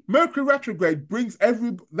see, Mercury retrograde brings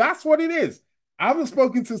that's what it is. I haven't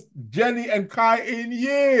spoken to Jenny and Kai in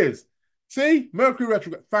years. See, Mercury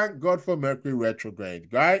retrograde. Thank God for Mercury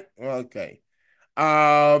retrograde, right? Okay.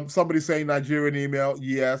 Somebody saying Nigerian email.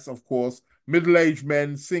 Yes, of course. Middle-aged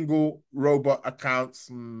men, single robot accounts.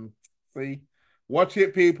 See, watch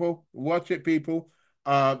it, people. Watch it, people.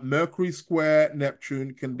 Mercury square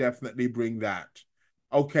Neptune can definitely bring that.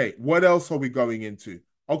 Okay, what else are we going into?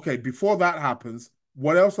 Okay, before that happens,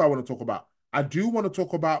 what else I want to talk about? I do want to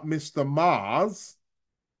talk about Mr. Mars.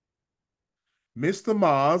 Mr.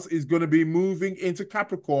 Mars is going to be moving into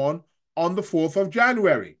Capricorn on the 4th of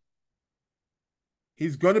January.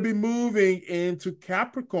 He's going to be moving into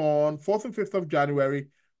Capricorn, 4th and 5th of January.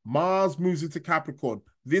 Mars moves into Capricorn.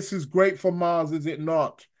 This is great for Mars, is it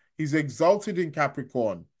not? He's exalted in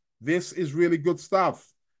Capricorn. This is really good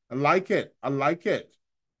stuff. I like it. I like it.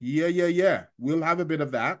 Yeah, yeah, yeah. We'll have a bit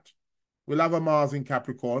of that. We'll have a Mars in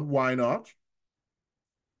Capricorn. Why not?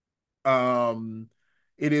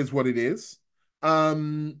 It is what it is.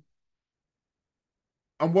 And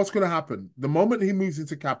what's going to happen? The moment he moves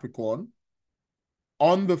into Capricorn,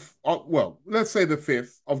 on the well, let's say the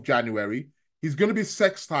 5th of January, he's going to be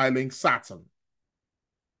sextiling Saturn.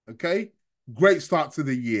 Okay, great start to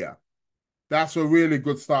the year. That's a really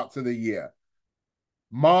good start to the year.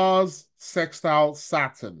 Mars sextile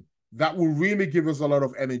Saturn. That will really give us a lot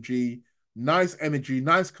of energy, nice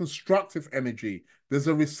constructive energy. There's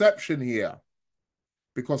a reception here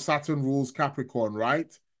because Saturn rules Capricorn,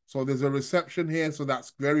 right? So there's a reception here, so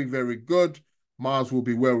that's very, very good. Mars will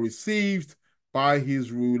be well received by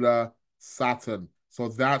his ruler, Saturn. So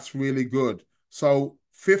that's really good. So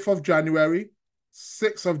 5th of January,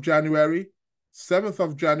 6th of January, 7th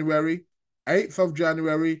of January, 8th of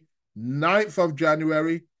January, 9th of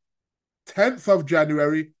January, 10th of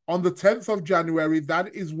January. On the 10th of January,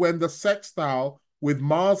 that is when the sextile with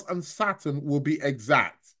Mars and Saturn will be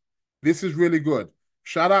exact. This is really good.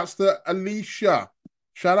 Shout outs to Alicia.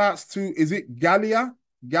 Shout outs to, is it Galia?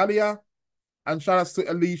 Galia? And shout outs to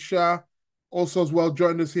Alicia. Also as well,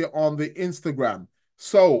 joined us here on the Instagram.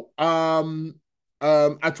 So, I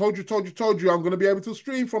told you, I'm going to be able to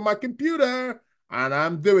stream from my computer. and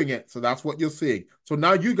I'm doing it. So that's what you're seeing. So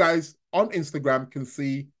now you guys on Instagram can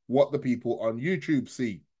see what the people on YouTube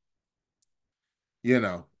see. You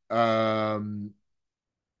know,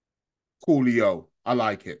 coolio. I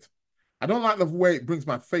like it. I don't like the way it brings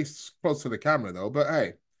my face close to the camera though, but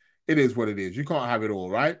hey, it is what it is. You can't have it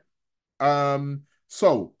all, right?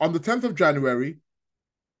 So on the 10th of January,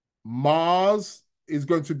 Mars is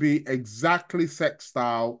going to be exactly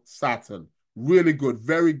sextile Saturn. Really good,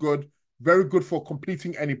 very good for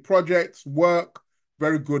completing any projects, work,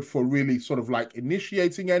 very good for really sort of like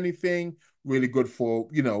initiating anything, really good for,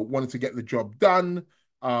 wanting to get the job done,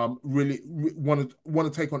 really want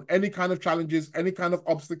to take on any kind of challenges, any kind of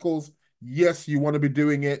obstacles. Yes, you want to be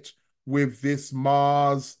doing it with this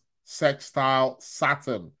Mars sextile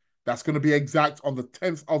Saturn. That's going to be exact on the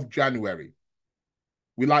 10th of January.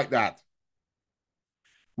 We like that.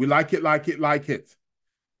 We like it, like it, like it.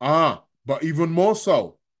 But even more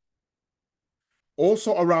so,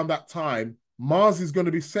 also around that time, Mars is going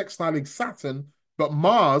to be sextiling Saturn, but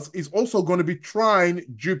Mars is also going to be trine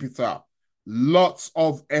Jupiter. Lots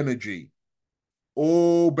of energy.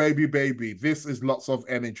 Oh, baby, baby, this is lots of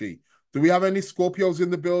energy. Do we have any Scorpios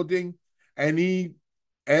in the building? Any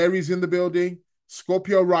Aries in the building?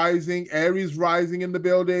 Scorpio rising, Aries rising in the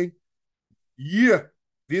building? Yeah,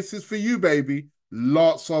 this is for you, baby.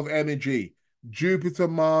 Lots of energy. Jupiter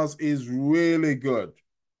Mars is really good.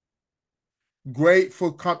 Great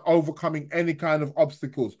for overcoming any kind of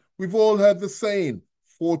obstacles. We've all heard the saying,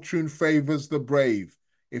 fortune favors the brave.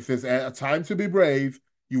 If there's a time to be brave,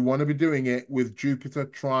 you want to be doing it with Jupiter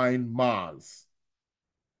trine Mars.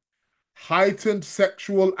 Heightened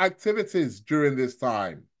sexual activities during this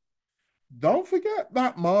time. Don't forget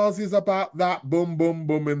that Mars is about that boom, boom,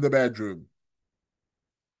 boom in the bedroom.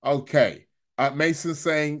 Okay. Mason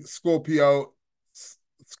saying Scorpio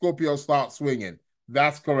start swinging.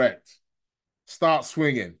 That's correct. Start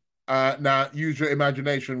swinging. Now use your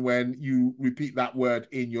imagination when you repeat that word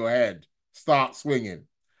in your head. Start swinging.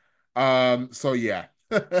 So yeah.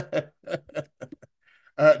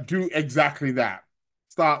 Do exactly that.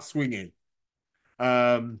 Start swinging.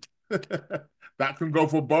 That can go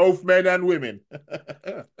for both men and women.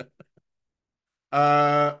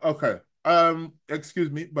 Okay.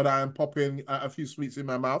 Excuse me, but I am popping a few sweets in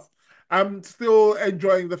my mouth. I'm still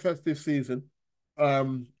enjoying the festive season.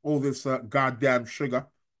 All this goddamn sugar.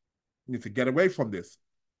 Need to get away from this.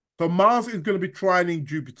 So Mars is going to be trining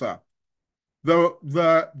Jupiter.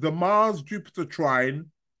 The Mars Jupiter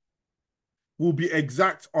trine will be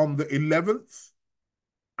exact on the 11th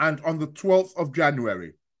and on the 12th of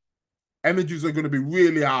January. Energies are going to be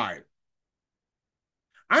really high.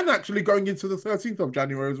 And actually going into the 13th of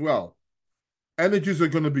January as well. Energies are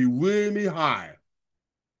going to be really high.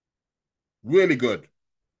 Really good.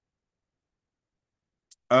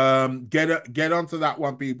 Get onto that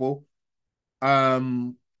one, people.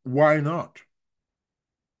 Why not?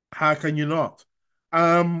 How can you not?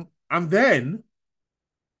 And then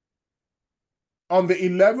on the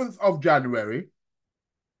 11th of January,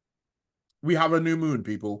 we have a new moon,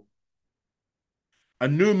 people. A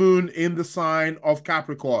new moon in the sign of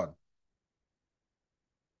Capricorn.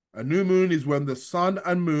 A new moon is when the sun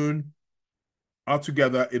and moon are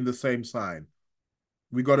together in the same sign.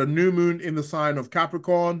 We got a new moon in the sign of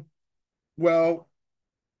Capricorn. Well,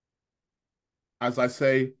 as I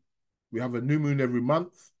say, we have a new moon every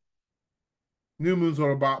month. New moons are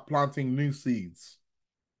about planting new seeds,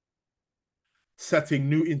 setting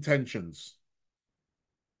new intentions.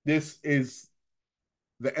 This is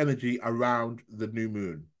the energy around the new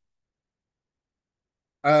moon.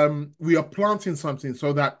 We are planting something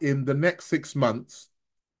so that in the next 6 months,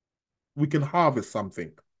 we can harvest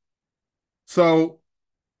something. So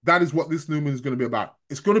that is what this new moon is going to be about.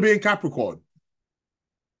 It's going to be in Capricorn.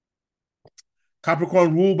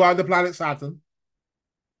 Capricorn ruled by the planet Saturn,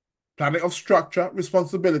 planet of structure,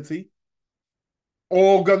 responsibility,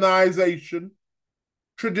 organization,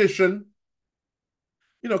 tradition.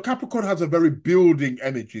 Capricorn has a very building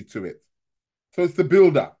energy to it. So it's the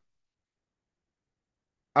builder.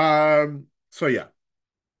 So yeah.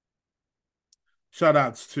 Shout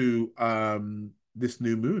outs to this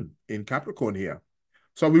new moon in Capricorn here.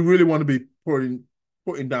 So we really want to be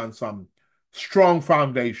putting down some strong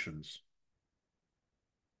foundations.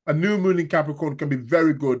 A new moon in Capricorn can be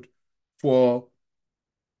very good for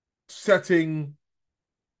setting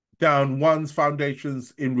down one's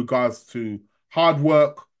foundations in regards to hard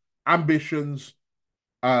work, ambitions.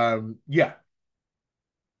 Yeah,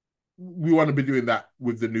 we want to be doing that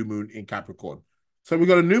with the new moon in Capricorn. So we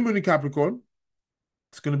got a new moon in Capricorn.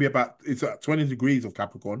 It's at 20 degrees of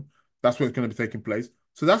Capricorn. That's where it's going to be taking place.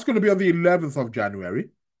 So that's going to be on the 11th of January.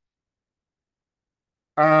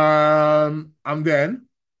 And then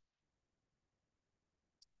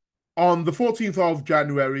on the 14th of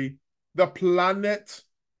January, the planet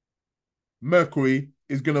Mercury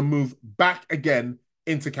is going to move back again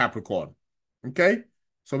into Capricorn. Okay?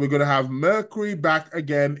 So we're going to have Mercury back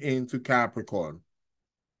again into Capricorn.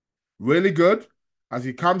 Really good. As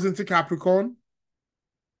he comes into Capricorn,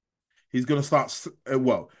 he's going to start,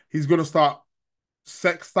 he's going to start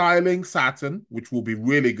sextiling Saturn, which will be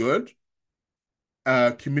really good.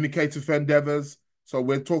 Communicative endeavors. So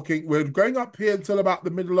we're going up here until about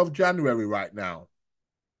the middle of January right now.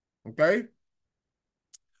 Okay.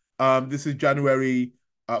 This is January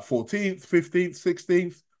 14th, 15th,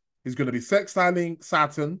 16th. He's going to be sextiling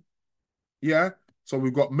Saturn. Yeah. So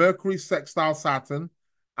we've got Mercury sextile Saturn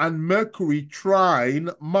and Mercury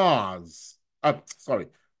trine Mars. Sorry,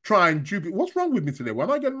 trine Jupiter. What's wrong with me today? Why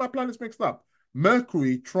am I getting my planets mixed up?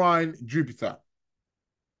 Mercury trine Jupiter.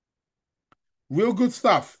 Real good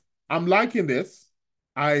stuff. I'm liking this.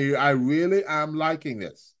 I really am liking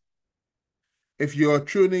this. If you're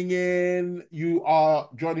tuning in, you are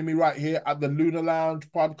joining me right here at the Lunar Lounge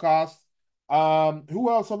podcast. Who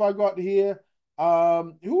else have I got here?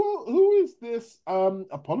 Who is this?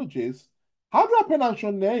 Apologies. How do I pronounce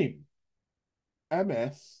your name?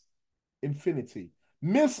 MS Infinity.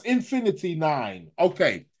 Miss Infinity 9.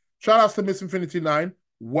 Okay. Shout outs to Miss Infinity 9.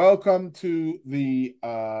 Welcome to the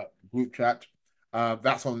group chat.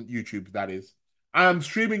 That's on YouTube, that is. I'm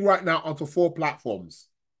streaming right now onto 4 platforms.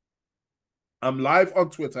 I'm live on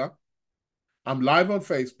Twitter, I'm live on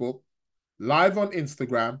Facebook, live on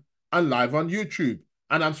Instagram, and live on YouTube.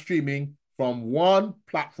 And I'm streaming from one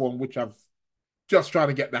platform, which I've just trying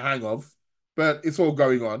to get the hang of, but it's all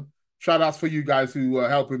going on. Shout outs for you guys who are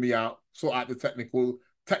helping me out, sort out the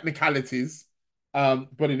technicalities.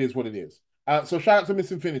 But it is what it is. So shout out to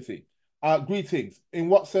Miss Infinity. Greetings. In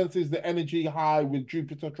what sense is the energy high with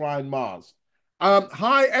Jupiter trine Mars?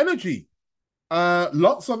 High energy.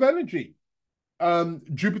 Lots of energy.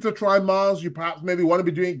 Jupiter trine Mars, you perhaps maybe want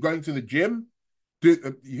to be going to the gym.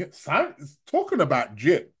 Talking about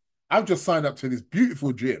gym. I've just signed up to this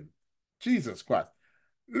beautiful gym. Jesus Christ.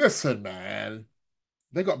 Listen, man.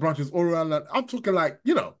 They got branches all around that. I'm talking like,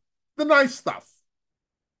 the nice stuff.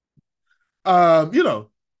 You know,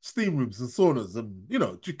 steam rooms and saunas and,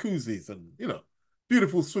 jacuzzis and,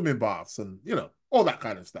 beautiful swimming baths and, all that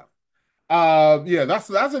kind of stuff. Yeah, that's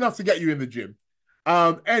enough to get you in the gym.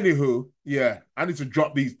 Anywho, yeah, I need to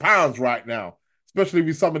drop these pounds right now, especially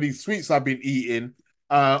with some of these sweets I've been eating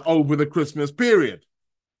over the Christmas period.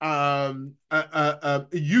 You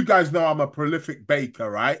guys know I'm a prolific baker,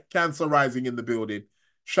 right? Cancer rising in the building.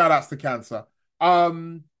 Shout outs to cancer.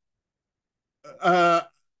 Um, uh,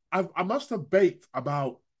 I must have baked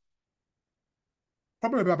probably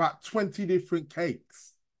about 20 different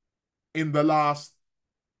cakes in the last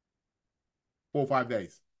 4 or 5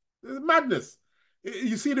 days. It's madness.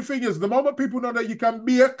 You see, the thing is, the moment people know that you can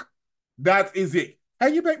bake, that is it.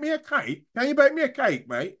 Can you bake me a cake? Can you bake me a cake,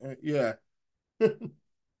 mate? Yeah.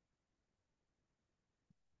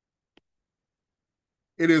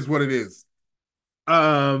 It is what it is.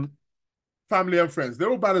 Um, Family and friends,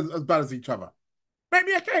 they're all as bad as each other. Make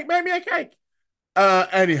me a cake, make me a cake.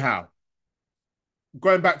 Anyhow,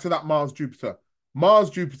 going back to that Mars Jupiter.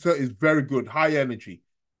 Mars Jupiter is very good, high energy,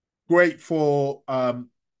 great for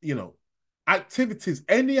you know, activities,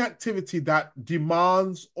 any activity that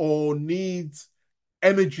demands or needs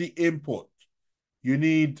energy input. You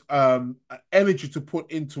need energy to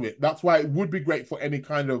put into it. That's why it would be great for any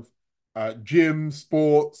kind of gym,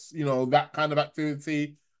 sports, that kind of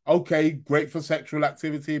activity. Okay, great for sexual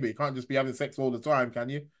activity, but you can't just be having sex all the time, can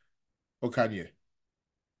you? Or can you?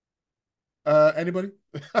 Anybody?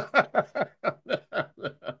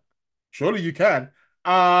 Surely you can.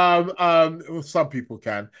 Well, some people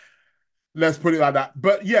can. Let's put it like that.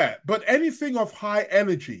 But yeah, but anything of high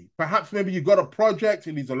energy, perhaps maybe you got a project,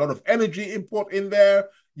 it needs a lot of energy input in there.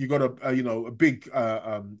 You got a big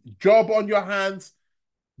job on your hands.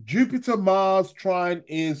 Jupiter Mars trine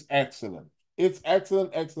is excellent. It's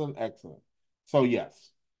excellent, excellent, excellent. So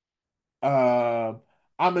yes, I'm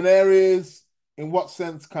an Aries. In what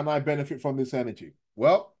sense can I benefit from this energy?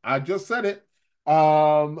 Well, I just said it.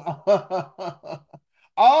 Um,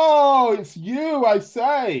 oh, it's you, I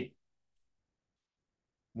say.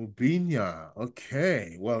 Mubinya.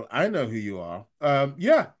 Okay. Well, I know who you are.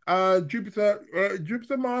 Yeah,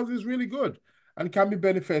 Jupiter Mars is really good and can be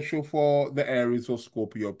beneficial for the Aries or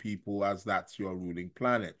Scorpio people as that's your ruling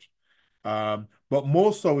planet. But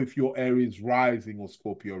more so if your Aries rising or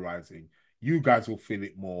Scorpio rising, you guys will feel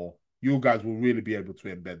it more. You guys will really be able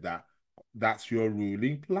to embed that. That's your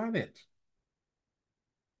ruling planet.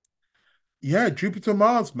 Yeah, Jupiter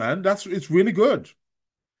Mars, man. It's really good.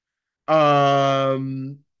 Or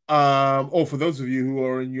for those of you who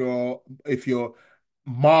are in your if you're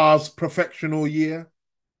Mars professional year,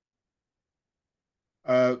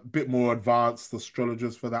 a bit more advanced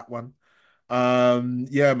astrologers for that one.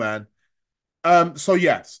 Yeah, man. So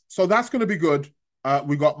yes, so that's going to be good.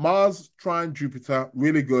 We got Mars trine Jupiter,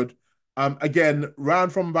 really good. Again,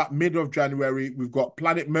 round from about mid of January, we've got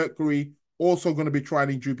planet Mercury also going to be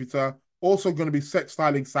trining Jupiter, also going to be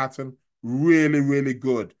sextiling Saturn, really, really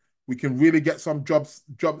good. We can really get some jobs.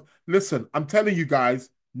 Listen, I'm telling you guys,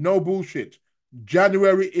 no bullshit.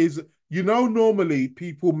 January is, normally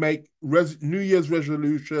people make New Year's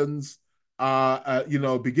resolutions,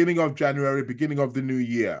 beginning of January, beginning of the new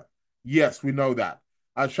year. Yes, we know that.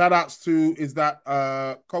 Shout outs to is that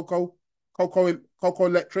Coco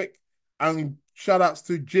Electric, and shout outs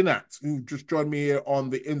to Jinat who just joined me here on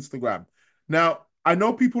the Instagram. Now, I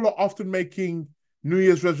know people are often making New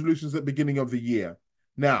Year's resolutions at the beginning of the year.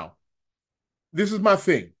 Now, this is my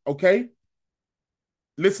thing, okay?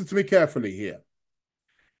 Listen to me carefully here.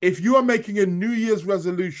 If you are making a New Year's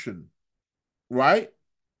resolution, right,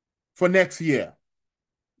 for next year,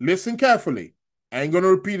 listen carefully. I ain't going to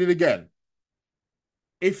repeat it again.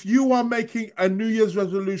 If you are making a New Year's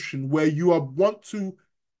resolution where want to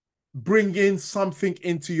bring in something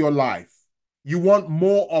into your life, you want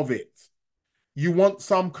more of it, you want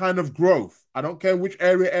some kind of growth. I don't care which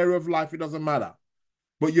area of life, it doesn't matter.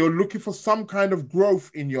 But you're looking for some kind of growth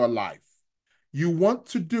in your life. You want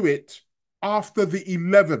to do it after the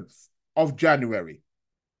 11th of January.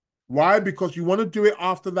 Why? Because you want to do it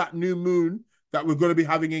after that new moon that we're going to be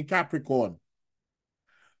having in Capricorn.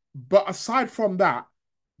 But aside from that,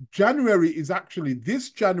 this January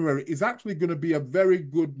is actually going to be a very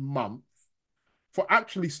good month for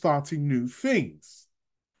actually starting new things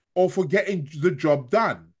or for getting the job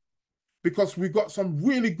done because we've got some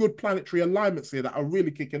really good planetary alignments here that are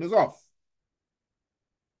really kicking us off.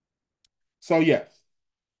 So, yes,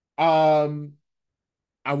 um,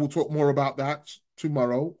 I will talk more about that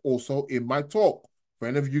tomorrow also in my talk. For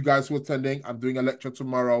any of you guys who are attending, I'm doing a lecture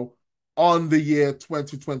tomorrow on the year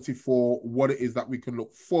 2024, what it is that we can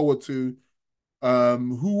look forward to,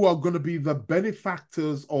 who are going to be the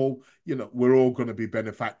benefactors, or, we're all going to be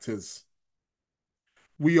benefactors.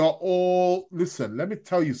 We are all, listen, let me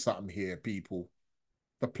tell you something here, people.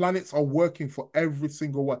 The planets are working for every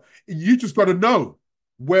single one. You just got to know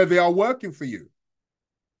where they are working for you.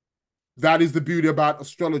 That is the beauty about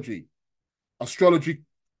astrology. Astrology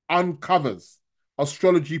uncovers,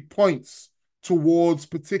 astrology points towards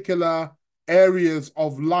particular areas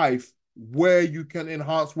of life where you can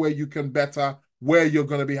enhance, where you can better, where you're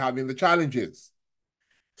going to be having the challenges.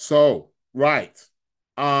 So, right.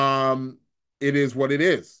 It is what it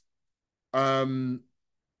is. So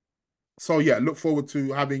yeah, look forward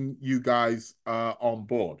to having you guys on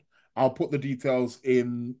board. I'll put the details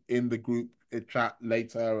in the group chat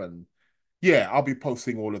later, and yeah, I'll be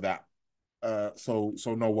posting all of that. So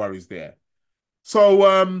no worries there.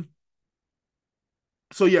 So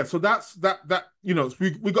so yeah, so that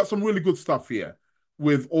we got some really good stuff here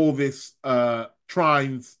with all this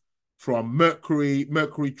trines from Mercury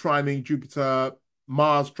trining Jupiter,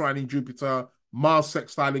 Mars trining Jupiter, Mars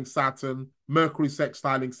sextiling Saturn, Mercury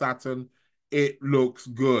sextiling Saturn. It looks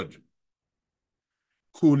good.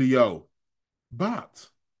 Coolio. But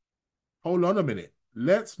hold on a minute.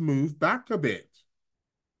 Let's move back a bit.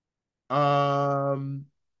 Um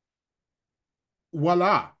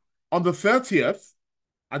Voila. On the 30th,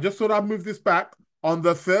 I just thought I'd move this back. On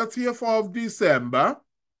the 30th of December,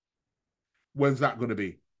 when's that going to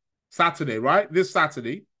be? Saturday, right? This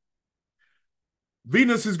Saturday.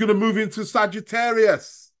 Venus is going to move into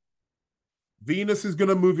Sagittarius. Venus is going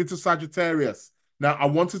to move into Sagittarius. Now, I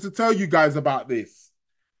wanted to tell you guys about this.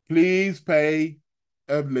 Please pay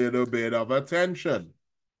a little bit of attention.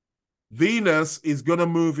 Venus is going to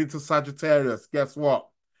move into Sagittarius. Guess what?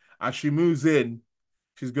 As she moves in,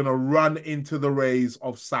 she's going to run into the rays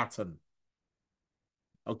of Saturn.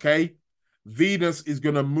 Okay? Venus is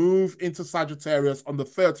going to move into Sagittarius on the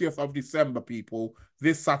 30th of December, people,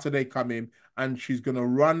 this Saturday coming, and she's going to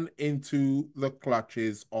run into the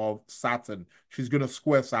clutches of Saturn. She's going to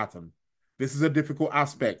square Saturn. This is a difficult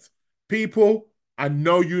aspect. People, I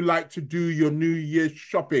know you like to do your New Year's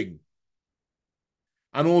shopping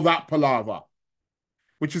and all that palaver,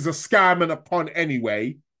 which is a scam and a con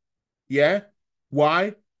anyway. Yeah?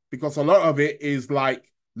 Why? Because a lot of it is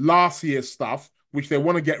like last year's stuff, which they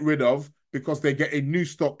want to get rid of because they're getting new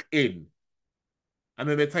stock in. And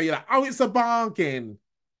then they tell you that, oh, it's a bargain.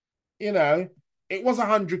 It was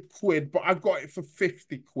 100 quid, but I got it for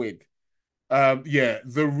 50 quid. Yeah,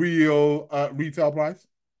 the real retail price,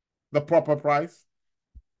 the proper price.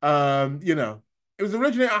 You know, it was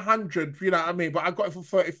originally 100, you know what I mean? But I got it for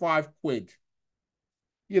 35 quid.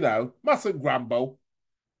 You know, mustn't grumble.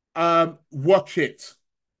 Watch it.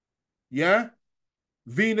 Yeah.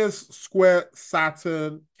 Venus square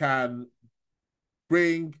Saturn can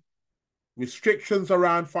bring restrictions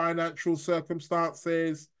around financial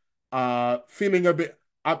circumstances, feeling a bit.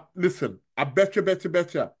 Listen, I bet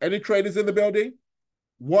you. Any traders in the building?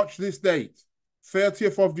 Watch this date,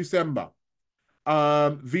 30th of December.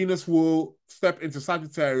 Venus will step into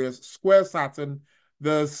Sagittarius, square Saturn.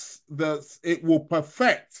 It will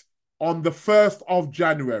perfect on the 1st of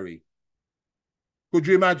January. Could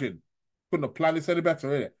you imagine? Couldn't have planned this any better,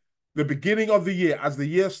 innit? The beginning of the year, as the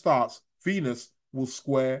year starts, Venus will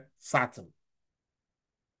square Saturn.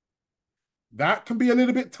 That can be a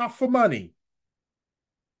little bit tough for money.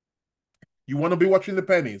 You want to be watching the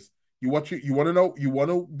pennies. You want to know, you want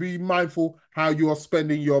to be mindful how you are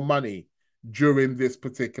spending your money during this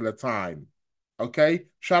particular time. Okay?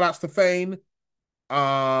 Shout outs to Fane.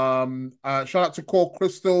 Shout out to Core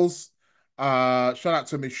Crystals. Shout out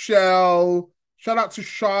to Michelle. Shout out to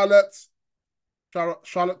Charlotte.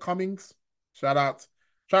 Charlotte Cummings. Shout out.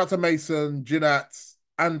 Shout out to Mason, Jeanette,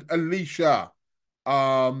 and Alicia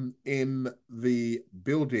in the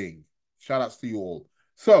building. Shout outs to you all.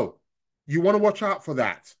 So you want to watch out for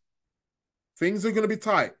that. Things are going to be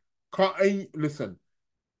tight. Listen,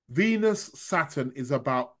 Venus Saturn is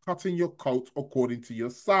about cutting your coat according to your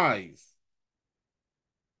size.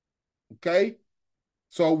 Okay?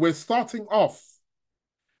 So we're starting off.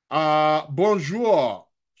 Bonjour.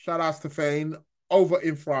 Shout out to Fane over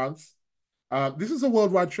in France. This is a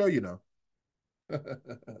worldwide show, you know.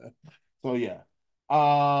 So yeah.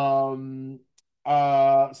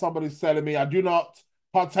 Somebody's telling me I do not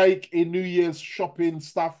partake in New Year's shopping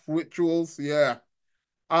stuff rituals. Yeah.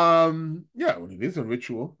 Yeah, well, it is a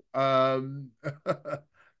ritual. Nothing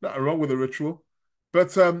wrong with a ritual.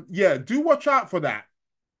 But yeah, do watch out for that.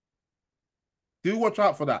 Do watch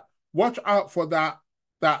out for that. Watch out for that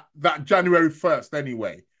January 1st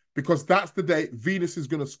anyway, because that's the day Venus is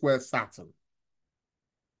going to square Saturn.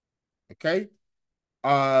 Okay?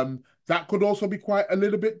 That could also be quite a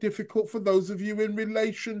little bit difficult for those of you in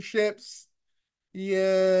relationships.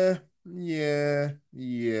 Yeah, yeah,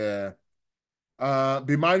 yeah.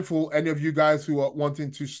 Be mindful, any of you guys who are wanting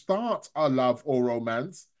to start a love or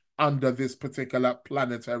romance under this particular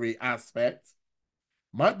planetary aspect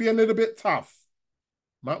might be a little bit tough.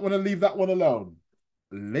 Might want to leave that one alone.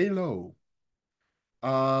 Lay low.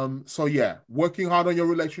 So yeah, working hard on your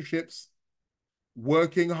relationships,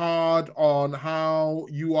 working hard on how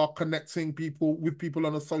you are connecting people with people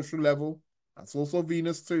on a social level. That's also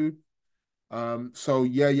Venus too. So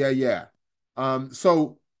yeah.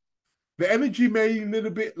 So the energy may a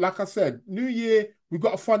little bit, like I said, New Year, we've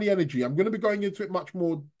got a funny energy. I'm going to be going into it much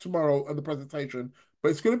more tomorrow in the presentation, but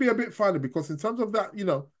it's going to be a bit funny because in terms of that,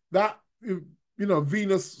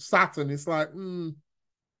 Venus, Saturn, it's like,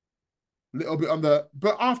 little bit on the,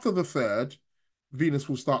 but after the 3rd, Venus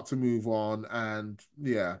will start to move on. And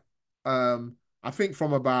yeah, I think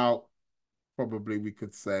from about, probably we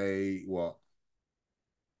could say what,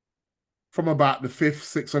 from about the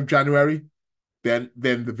 5th, 6th of January, then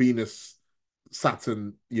the Venus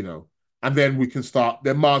Saturn, and then we can start.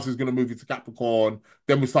 Then Mars is going to move into Capricorn.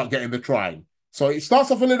 Then we start getting the trine. So it starts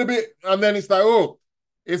off a little bit, and then it's like, oh,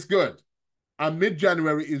 it's good. And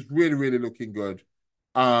mid-January is really, really looking good.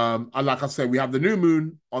 And like I said, we have the new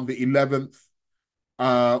moon on the 11th.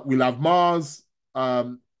 We'll have Mars,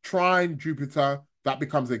 trine Jupiter. That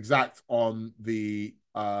becomes exact on the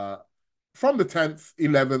from the 10th,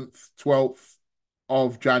 11th, 12th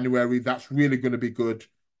of January. That's really going to be good.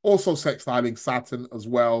 Also sextiling Saturn as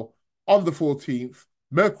well on the 14th.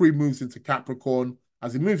 Mercury moves into Capricorn.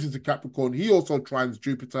 As he moves into Capricorn, he also trines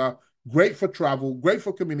Jupiter. Great for travel, great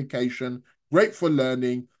for communication, great for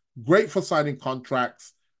learning, great for signing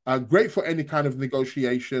contracts, great for any kind of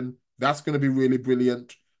negotiation. That's going to be really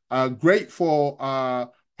brilliant. Great for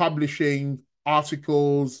publishing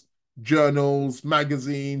articles, journals,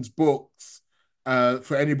 magazines, books,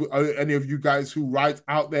 for any of you guys who write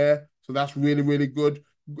out there. So that's really, really good.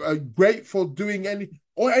 Great for doing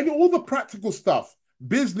all the practical stuff,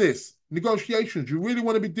 business, negotiations. You really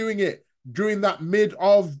want to be doing it during that mid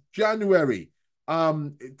of January.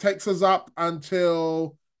 It takes us up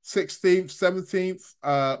until 16th, 17th.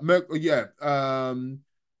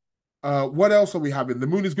 What else are we having? The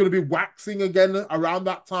moon is going to be waxing again around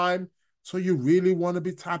that time. So you really want to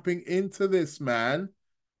be tapping into this, man.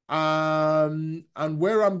 And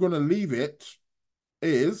where I'm going to leave it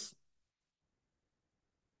is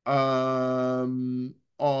On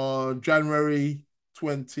January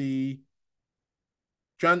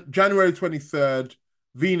 23rd,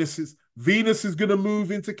 Venus is gonna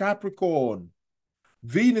move into Capricorn.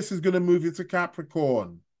 Venus is gonna move into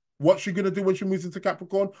Capricorn. What's she gonna do when she moves into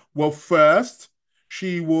Capricorn? Well, first,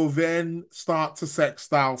 she will then start to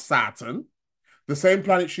sextile Saturn, the same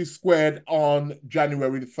planet she squared on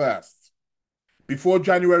January the 1st. Before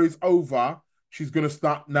January's over, she's going to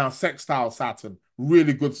start now sextile Saturn.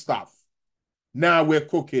 Really good stuff. Now we're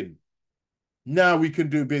cooking. Now we can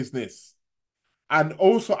do business. And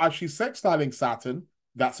also, as she's sextiling Saturn,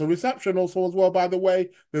 that's a reception also as well, by the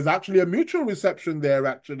way. There's actually a mutual reception there,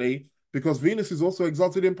 actually, because Venus is also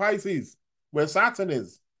exalted in Pisces, where Saturn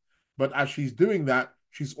is. But as she's doing that,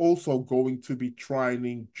 she's also going to be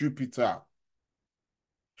trining Jupiter.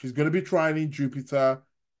 She's going to be trining Jupiter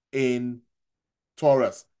in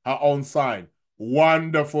Taurus, her own sign.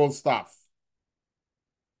 Wonderful stuff.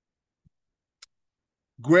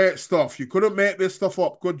 Great stuff. You couldn't make this stuff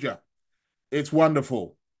up, could you? It's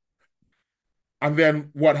wonderful. And then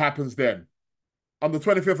what happens then? On the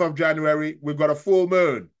 25th of January, we've got a full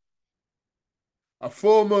moon. A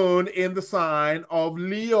full moon in the sign of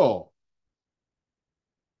Leo.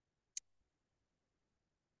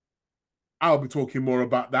 I'll be talking more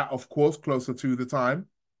about that, of course, closer to the time.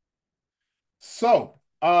 So,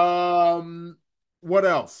 what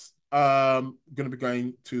else? Going to be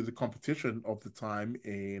going to the competition of the time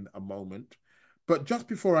in a moment. But just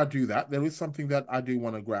before I do that, there is something that I do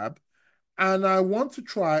want to grab. And I want to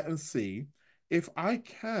try and see if I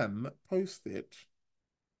can post it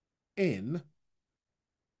in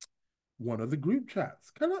one of the group chats.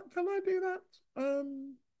 Can I do that?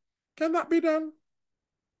 Can that be done?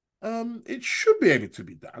 It should be able to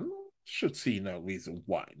be done. Should see no reason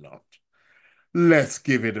why not. Let's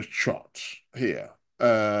give it a shot here.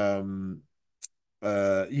 Yeah,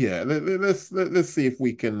 let's see if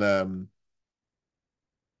we can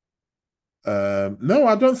no,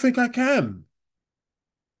 I don't think I can.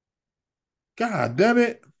 God damn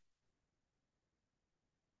it.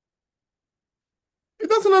 It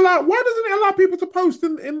doesn't allow, why doesn't it allow people to post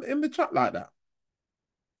in the chat like that?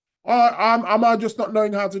 Or am I just not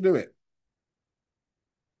knowing how to do it?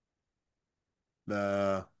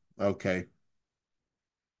 Nah, okay.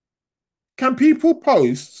 Can people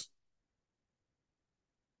post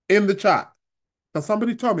in the chat? Can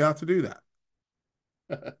somebody tell me how to do that?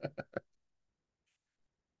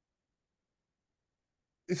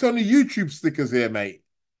 It's on the YouTube stickers here, mate.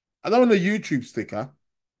 I don't want a YouTube sticker.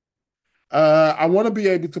 I want to be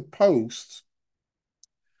able to post.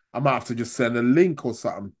 I might have to just send a link or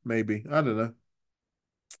something, maybe. I don't know.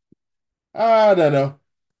 I don't know.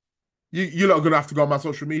 You lot are gonna have to go on my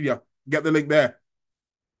social media. Get the link there.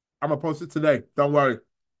 I'm gonna post it today. Don't worry.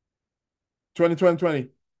 2020,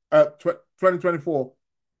 2024,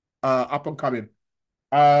 up and coming.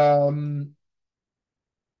 Um,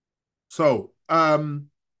 so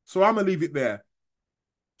so I'm gonna leave it there.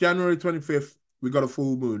 January 25th, we got a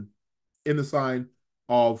full moon in the sign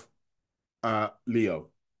of Leo.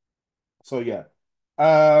 So yeah.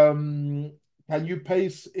 Can you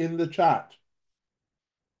paste in the chat?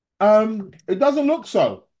 It doesn't look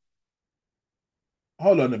so.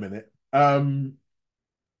 Hold on a minute.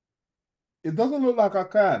 It doesn't look like I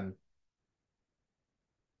can.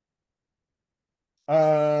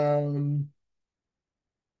 Um,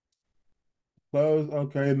 close.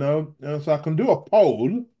 Okay, no. So I can do a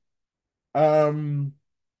poll. Um,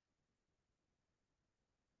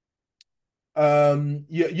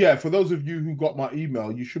 yeah, yeah. For those of you who got my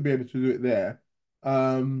email, you should be able to do it there.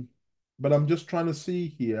 Um, but I'm just trying to see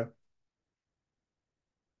here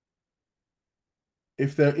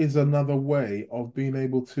if there is another way of being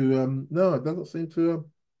able to. No, it doesn't seem to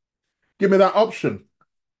give me that option.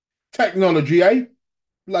 Technology, eh?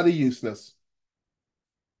 Bloody useless.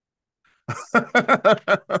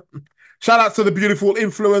 Shout out to the beautiful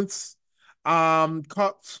influence.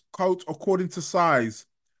 Cut coat according to size.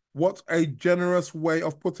 What a generous way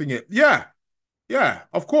of putting it. Yeah, yeah,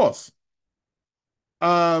 of course.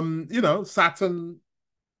 Saturn,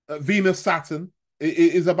 Venus, Saturn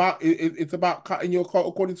is about it's about cutting your coat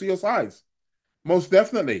according to your size. Most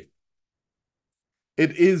definitely,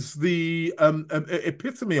 it is the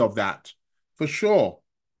epitome of that for sure.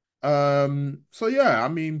 So yeah, I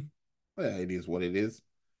mean, yeah, it is what it is.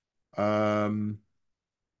 Um,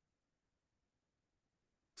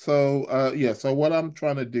 so what I'm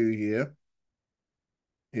trying to do here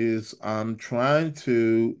is I'm trying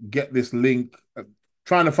to get this link,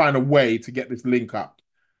 trying to find a way to get this link up.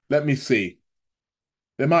 Let me see.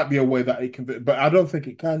 There might be a way that it can be, but I don't think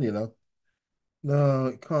it can, you know. No,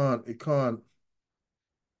 it can't. It can't.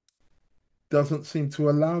 doesn't seem to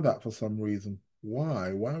allow that for some reason.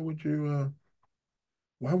 Why would you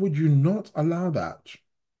not allow that?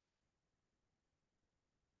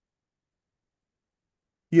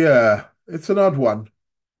 Yeah, it's an odd one.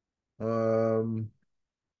 Um,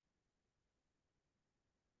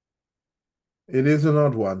 it is an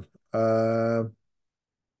odd one.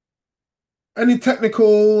 Any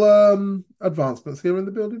technical advancements here in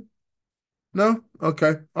the building? No?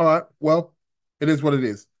 Okay. All right. Well, it is what it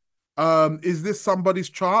is. Is this somebody's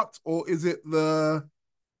chart or is it the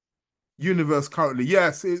universe currently?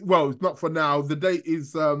 Yes, well, it's not for now. The date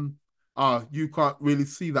is you can't really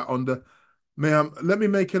see that on the ma'am. Let me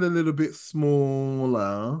make it a little bit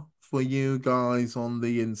smaller for you guys on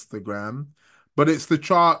the Instagram. But it's the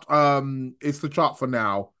chart for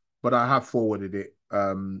now, but I have forwarded it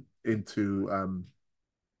into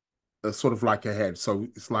sort of like ahead. So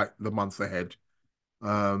it's like the months ahead.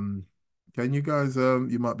 Um can you guys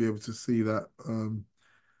you might be able to see that.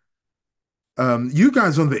 You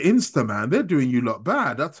guys on the Insta, man, they're doing you lot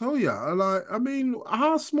bad. I tell you. Like, I mean,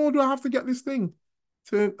 how small do I have to get this thing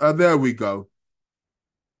to? There we go.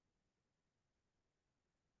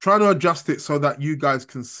 Trying to adjust it so that you guys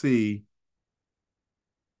can see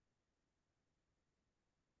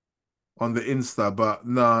on the Insta, but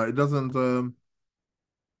no, it doesn't.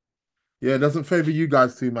 Yeah, it doesn't favor you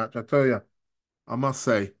guys too much. I tell you, I must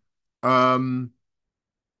say. Um,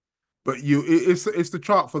 but it's the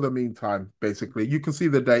chart for the meantime. Basically, you can see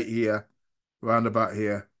the date here, round about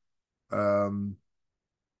here. Um,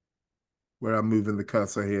 where I'm moving the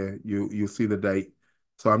cursor here, you'll see the date.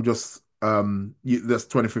 So I'm just that's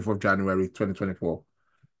 25th of January 2024.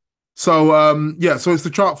 So yeah, so it's the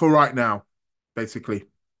chart for right now, basically.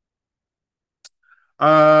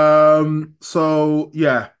 So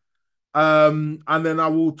yeah. And then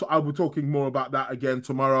I'll be talking more about that again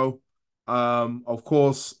tomorrow. Of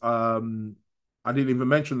course, I didn't even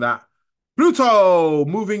mention that Pluto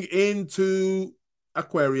moving into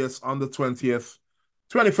Aquarius on the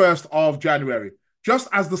 21st of January, just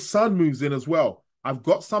as the sun moves in as well. I've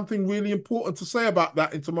got something really important to say about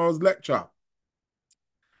that in tomorrow's lecture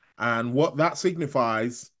and what that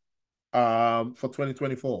signifies for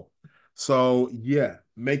 2024. So yeah,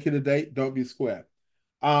 make it a date, don't be square.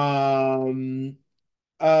 Um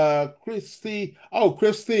Christy. Oh,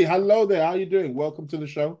 Christy, hello there. How you doing? Welcome to the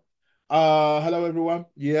show. Hello everyone.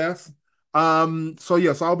 Yes. So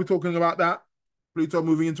yes, I'll be talking about that. Pluto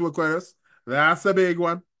moving into Aquarius. That's a big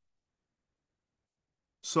one.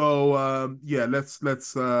 So yeah, let's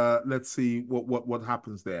see what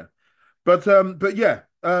happens there. But yeah,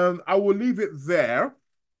 I will leave it there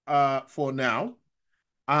for now.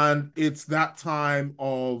 And it's that time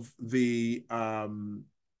of the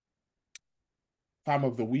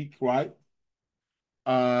week, right?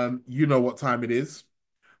 You know what time it is.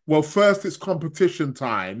 Well, first it's competition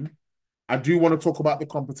time. I do want to talk about the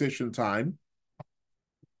competition time.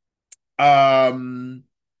 Um,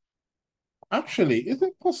 Actually, is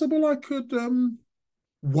it possible I could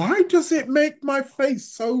why does it make my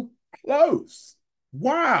face so close?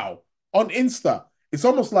 Wow. On Insta. It's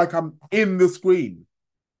almost like I'm in the screen.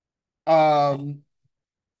 Um,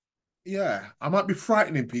 yeah, I might be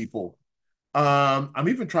frightening people. I'm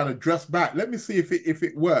even trying to dress back. Let me see if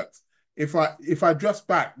it works. If I dress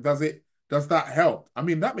back, does that help? I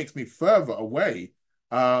mean, that makes me further away.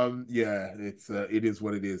 Yeah, it is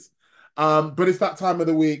what it is. But it's that time of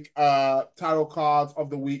the week. Tarot cards of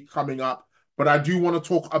the week coming up. But I do want to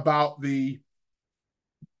talk about the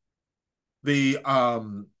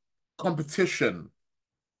competition.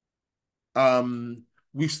 Um,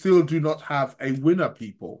 we still do not have a winner,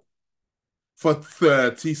 people, for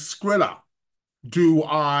 30 Skrilla. Do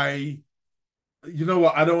I You know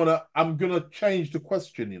what? I don't want to. I'm going to change the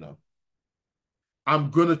question, you know. I'm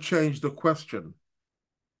going to change the question.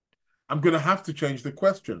 I'm going to have to change the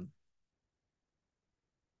question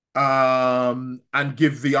and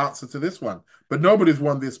give the answer to this one. But nobody's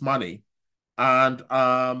won this money. And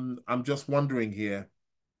I'm just wondering here.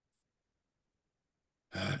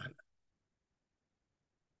 I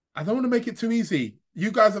don't want to make it too easy.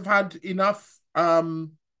 You guys have had enough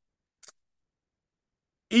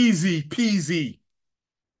easy peasy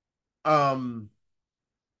um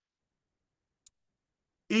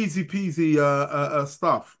easy peasy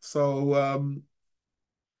stuff. So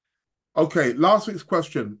okay, last week's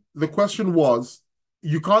question. The question was,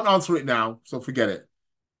 you can't answer it now, so forget it.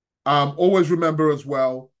 Always remember as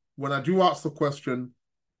well, when I do ask the question,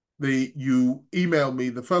 you email me,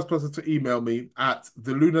 the first person to email me at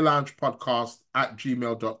the Lunar Lounge Podcast at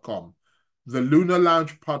gmail.com. The Lunar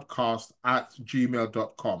Lounge Podcast at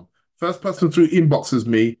gmail.com. First person to inboxes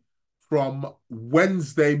me from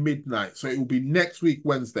Wednesday midnight. So it will be next week,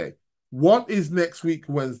 Wednesday. What is next week,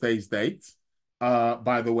 Wednesday's date?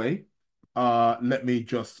 By the way, let me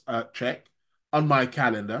just check on my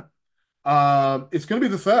calendar. It's going to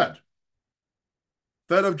be the 3rd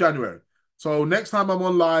of January. So next time I'm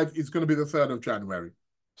on live, it's going to be the 3rd of January.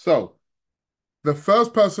 So the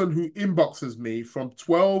first person who inboxes me from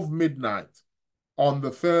 12 midnight on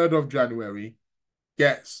the 3rd of January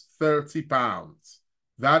gets £30.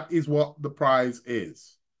 That is what the prize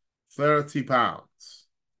is. £30.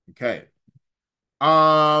 Okay.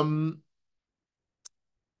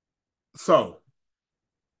 So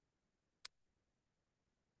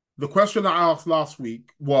the question I asked last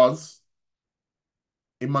week was,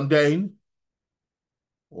 in mundane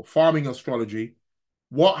or farming astrology,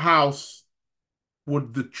 what house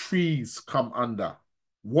would the trees come under?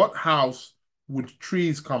 What house would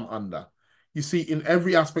trees come under? You see, in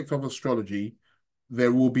every aspect of astrology,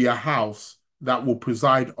 there will be a house that will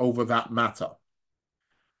preside over that matter.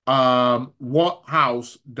 What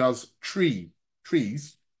house does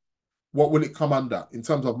trees, what will it come under in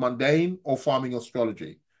terms of mundane or farming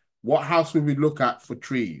astrology? What house will we look at for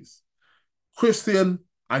trees? Christian,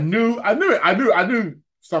 I knew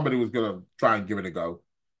somebody was gonna try and give it a go.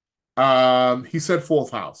 He said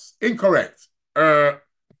fourth house. Incorrect. The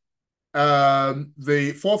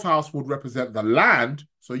fourth house would represent the land,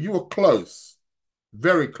 so you were close,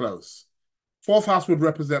 very close. Fourth house would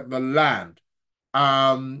represent the land.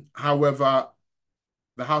 However,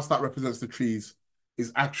 the house that represents the trees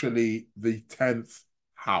is actually the 10th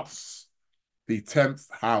house. The 10th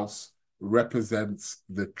house represents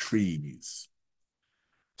the trees.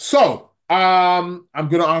 So, I'm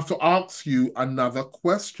going to have to ask you another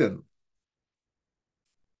question.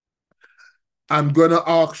 I'm going to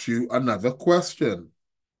ask you another question.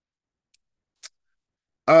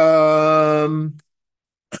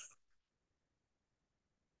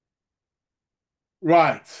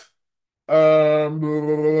 Right. Blah, blah,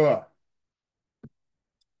 blah.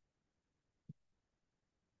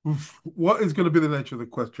 What is going to be the nature of the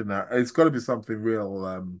question now? It's got to be something real.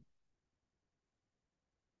 I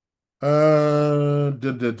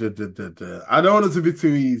don't want it to be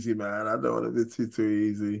too easy, man. I don't want it to be too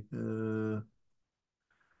easy.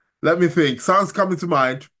 Let me think. Sounds coming to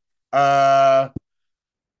mind. I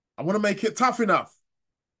want to make it tough enough.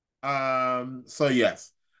 So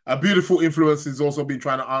yes, a beautiful influence is also been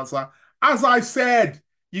trying to answer. As I said,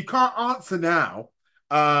 you can't answer now.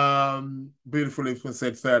 Beautiful influence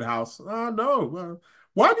said third house. Oh no.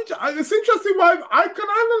 Why did you? It's interesting. Why I can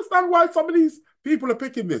understand why some of these people are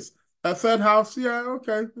picking this. Third house, yeah,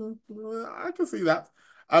 okay, I can see that.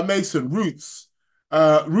 Mason roots.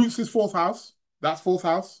 Roots is fourth house. That's fourth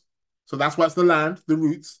house. So that's why it's the land, the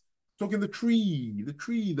roots. Talking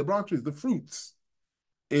the branches, the fruits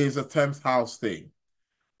is a 10th house thing.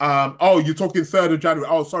 Oh, you're talking 3rd of January.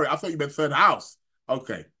 Oh, sorry, I thought you meant third house.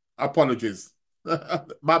 Okay, apologies.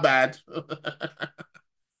 My bad.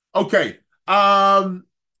 Okay.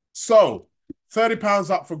 So £30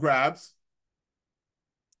 up for grabs.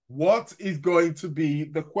 What is going to be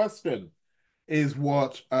the question? Is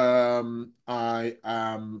what I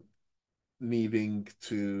am needing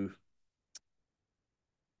to.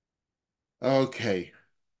 Okay.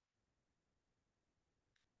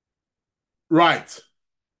 Right.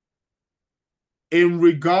 In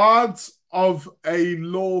regards of a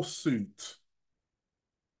lawsuit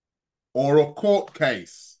or a court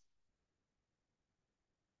case,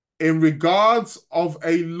 in regards of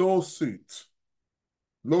a lawsuit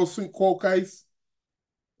court case,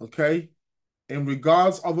 okay, in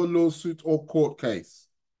regards of a lawsuit or court case,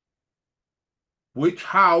 which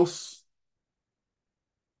house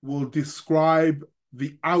will describe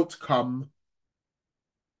the outcome?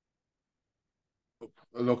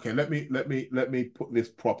 Okay, let me put this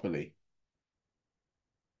properly.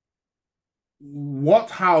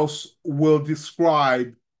 What house will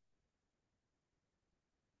describe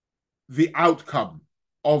the outcome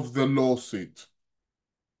of the lawsuit?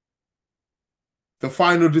 The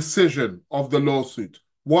final decision of the lawsuit.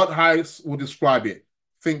 What house will describe it?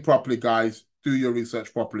 Think properly, guys. Do your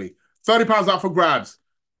research properly. £30 out for grabs.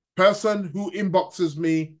 Person who inboxes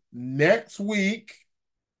me next week,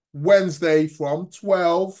 Wednesday from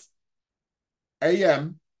 12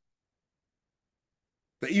 a.m.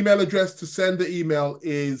 The email address to send the email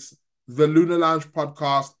is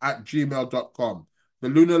thelunarloungepodcast@gmail.com.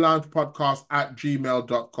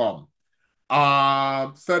 Thelunarloungepodcast@gmail.com.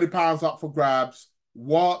 £30 up for grabs.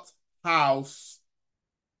 What house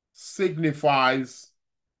signifies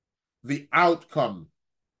the outcome?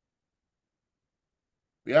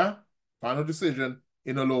 Yeah? Final decision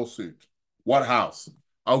in a lawsuit. What house?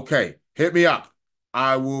 Okay. hit me up.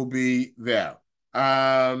 I will be there.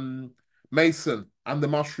 Um, Mason and the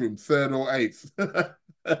mushroom, third or eighth.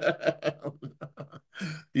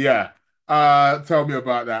 Yeah. Tell me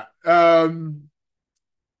about that.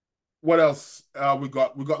 What else we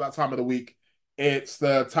got? We got that time of the week. It's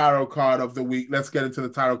the tarot card of the week. Let's get into the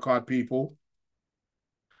tarot card, people.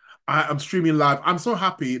 I am streaming live. I'm so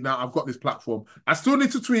happy now I've got this platform. I still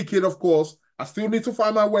need to tweak it, of course. I still need to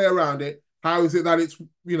find my way around it. How is it that it's,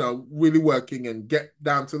 really working and get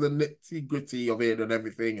down to the nitty gritty of it and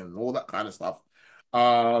everything and all that kind of stuff.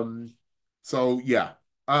 Um, so yeah.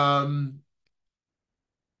 Um,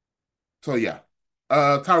 so yeah.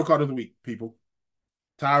 Tarot card of the week, people.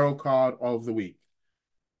 Tarot card of the week.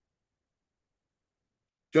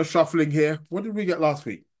 Just shuffling here. What did we get last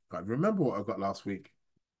week? I can't remember what I got last week.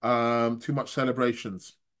 Too much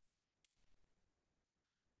celebrations.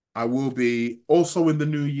 I will be also in the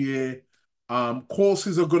new year.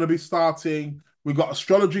 Courses are going to be starting. We've got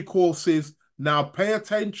astrology courses. Now, pay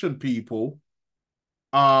attention, people.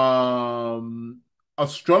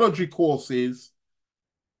 Astrology courses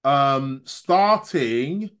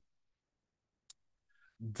starting.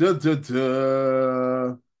 Duh, duh,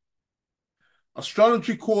 duh,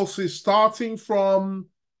 astrology courses starting from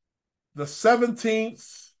the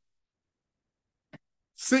 17th,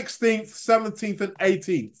 16th, 17th, and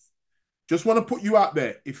 18th. Just want to put you out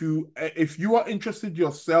there. If you are interested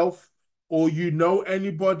yourself or you know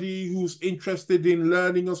anybody who's interested in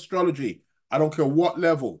learning astrology, I don't care what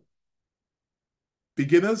level,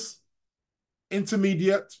 beginners,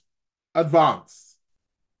 intermediate, advanced,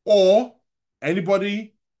 or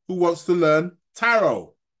anybody who wants to learn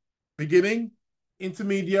tarot, beginning,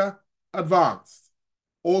 intermediate, advanced.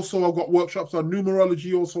 Also, I've got workshops on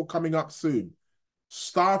numerology also coming up soon.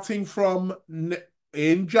 Starting from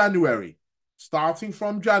in January, starting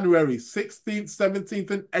from January 16th,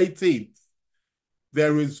 17th, and 18th,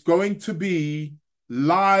 there is going to be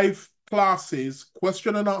live classes,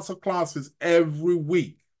 question and answer classes every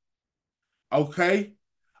week. Okay?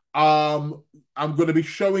 I'm going to be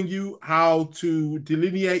showing you how to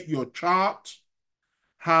delineate your chart,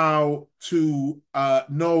 how to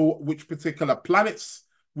know which particular planets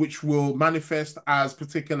which will manifest as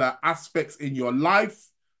particular aspects in your life,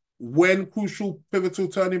 when crucial pivotal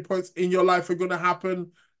turning points in your life are going to happen,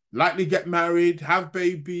 likely get married, have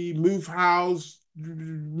baby, move house,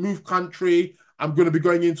 move country. I'm going to be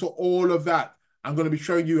going into all of that. I'm going to be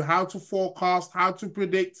showing you how to forecast, how to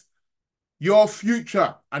predict your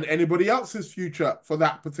future and anybody else's future for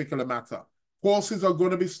that particular matter. Courses are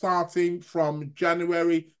going to be starting from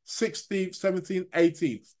January 16th, 17th,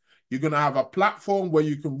 18th. You're going to have a platform where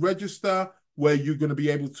you can register, where you're going to be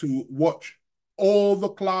able to watch all the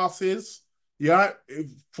classes, yeah,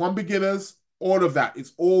 from beginners, all of that.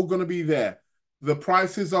 It's all going to be there. The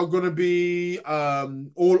prices are going to be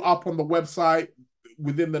all up on the website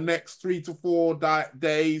within the next 3 to 4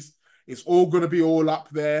 days. It's all going to be all up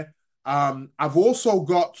there. I've also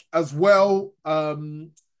got as well,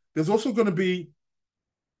 there's also going to be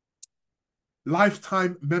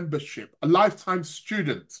lifetime membership, a lifetime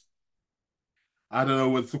student. I don't know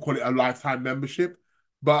whether to call it a lifetime membership,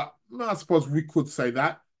 but I suppose we could say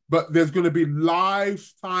that. But there's going to be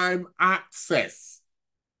lifetime access.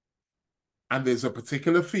 And there's a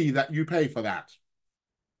particular fee that you pay for that.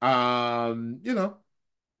 In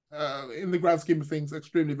the grand scheme of things,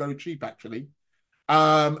 extremely very cheap, actually.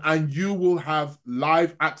 And you will have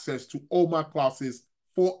live access to all my classes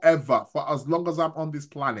forever, for as long as I'm on this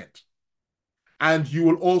planet. And you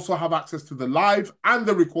will also have access to the live and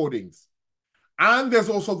the recordings. And there's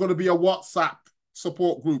also going to be a WhatsApp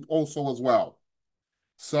support group also as well.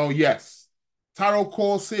 So yes, tarot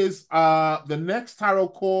courses. The next tarot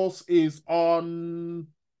course is on,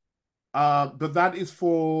 but that is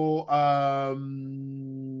for,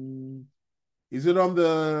 is it on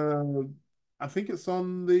the, I think it's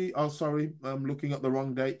on the, oh, sorry, I'm looking at the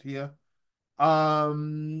wrong date here. I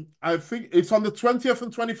think it's on the 20th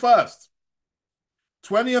and 21st.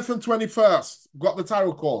 20th and 21st, got the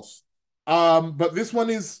tarot course. But this one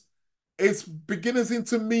it's beginners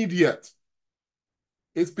intermediate.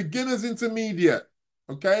 It's beginners intermediate.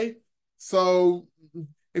 Okay. So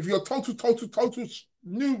if you're total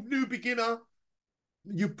new beginner,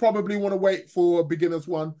 you probably want to wait for a beginners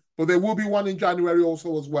one, but there will be one in January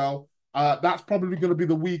also as well. That's probably going to be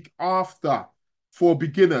the week after for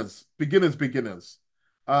beginners.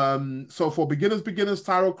 So for beginners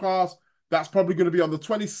tarot class, that's probably going to be on the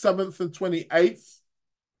 27th and 28th,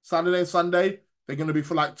 Saturday and Sunday. They're going to be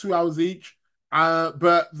for like 2 hours each.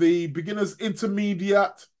 But the beginners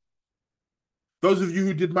intermediate, those of you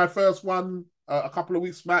who did my first one a couple of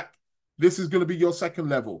weeks back, this is going to be your second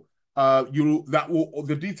level.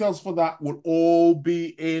 The details for that will all be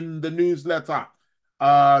in the newsletter.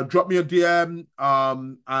 Drop me a DM,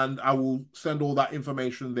 and I will send all that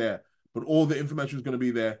information there. But all the information is going to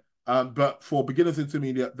be there. But for beginners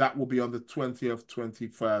intermediate, that will be on the 20th,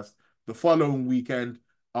 21st. The following weekend,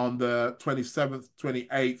 on the 27th,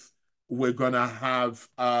 28th, we're gonna have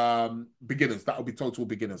beginners. That will be total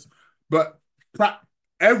beginners. But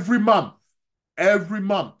every month, every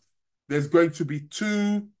month, there's going to be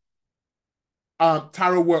two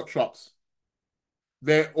tarot workshops.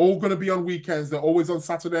 They're all going to be on weekends. They're always on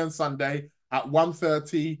Saturday and Sunday at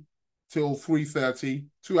 1:30 till 3:30,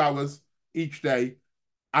 2 hours each day.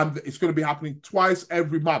 And it's going to be happening twice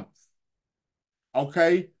every month.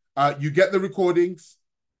 Okay? You get the recordings.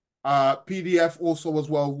 PDF also as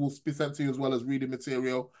well will be sent to you, as well as reading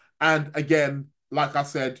material. And again, like I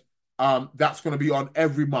said, that's going to be on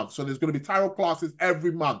every month. So there's going to be tarot classes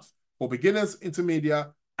every month for beginners, intermediate,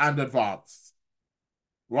 and advanced.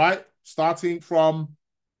 Right? Starting from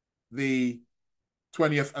the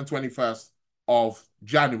 20th and 21st of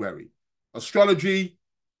January. Astrology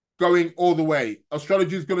going all the way.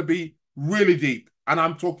 Astrology is going to be really deep, and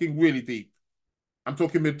I'm talking really deep. I'm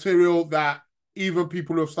talking material that even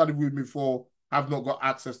people who have studied with me before have not got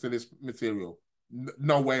access to this material.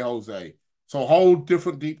 No way, Jose. So a whole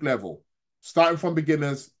different deep level, starting from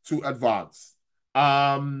beginners to advanced.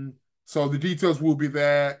 So the details will be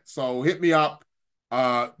there. So hit me up.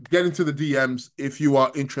 Get into the DMs if you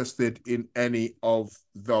are interested in any of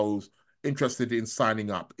those, interested in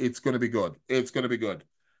signing up. It's going to be good. It's going to be good.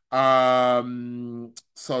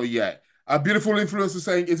 So yeah. A beautiful influencer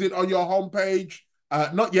saying, is it on your homepage?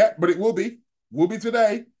 Not yet, but it will be. Will be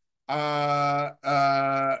today. Now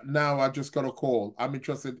I just got a call. I'm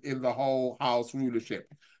interested in the whole house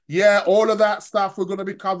rulership. Yeah, all of that stuff we're going to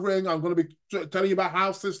be covering. I'm going to be telling you about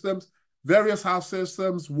house systems, various house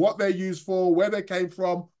systems, what they're used for, where they came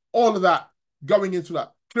from, all of that, going into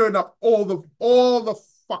that, clearing up all the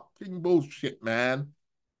fucking bullshit, man.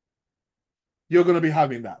 You're going to be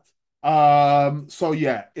having that. So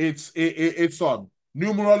yeah, it's on.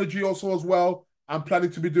 Numerology also as well. I'm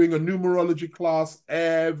planning to be doing a numerology class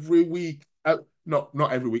every week. No,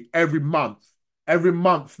 not every week, every month. Every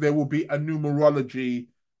month there will be a numerology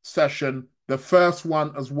session. The first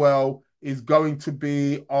one as well is going to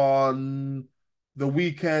be on the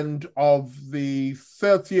weekend of the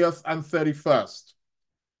 30th and 31st.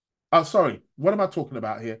 Sorry, what am I talking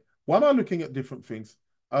about here? Why am I looking at different things?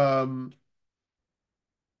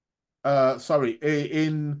 Sorry,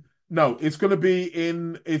 in no, it's gonna be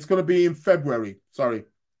in February. Sorry,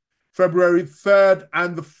 February 3rd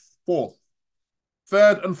and the 4th.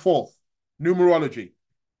 3rd and 4th, numerology.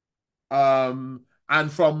 And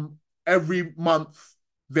from every month,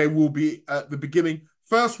 there will be at the beginning,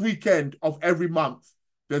 first weekend of every month,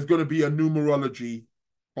 there's going to be a numerology.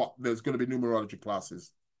 There's going to be numerology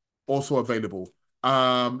classes also available.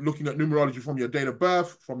 Looking at numerology from your date of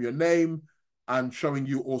birth, from your name, and showing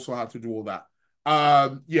you also how to do all that.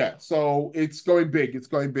 Yeah, so it's going big. It's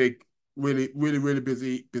going big. Really, really, really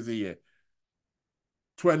busy year.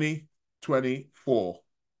 2024.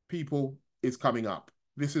 People, is coming up.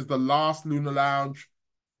 This is the last Lunar Lounge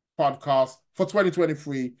podcast for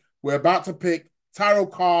 2023. We're about to pick tarot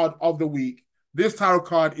card of the week. This tarot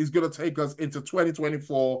card is going to take us into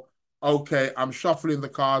 2024. Okay, I'm shuffling the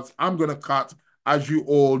cards. I'm going to cut, as you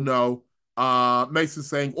all know. Mason's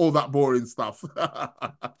saying all that boring stuff.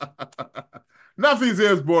 Nothing's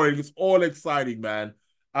here is boring. It's all exciting, man.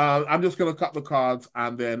 I'm just going to cut the cards,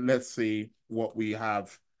 and then let's see what we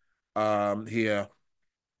have here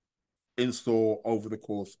in store over the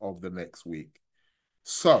course of the next week.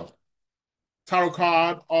 So, tarot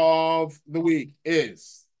card of the week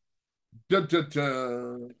is...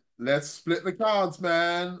 Let's split the cards,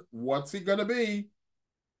 man. What's it going to be?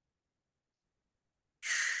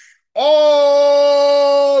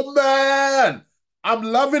 Oh, man. I'm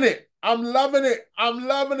loving it. I'm loving it. I'm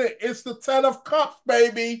loving it. It's the 10 of Cups,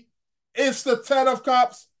 baby. It's the 10 of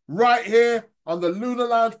Cups right here on the Lunar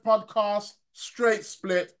Lounge podcast. Straight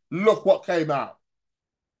split. Look what came out.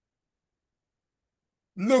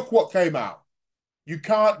 Look what came out. You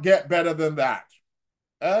can't get better than that.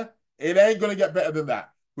 It ain't going to get better than that.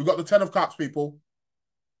 We've got the 10 of Cups, people.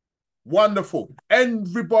 Wonderful.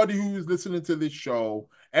 Everybody who's listening to this show,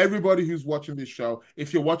 everybody who's watching this show,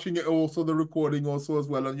 if you're watching it also, the recording also as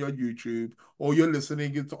well on your YouTube, or you're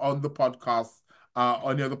listening it on the podcast,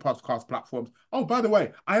 on the other podcast platforms. Oh, by the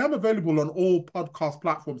way, I am available on all podcast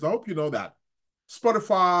platforms. I hope you know that.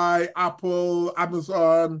 Spotify, Apple,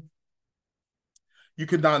 Amazon, You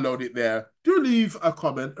can download it there. Do leave a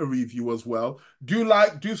comment, a review as well. Do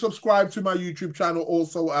like, do subscribe to my YouTube channel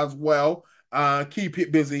also as well. Keep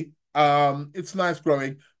it busy. It's nice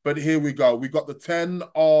growing, but here we go. We got the 10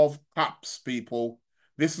 of Cups, people.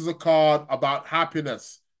 This is a card about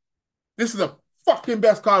happiness. This is the fucking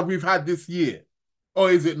best card we've had this year. Or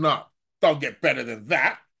is it not? Don't get better than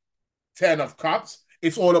that. 10 of Cups.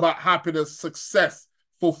 It's all about happiness, success,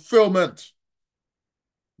 fulfillment.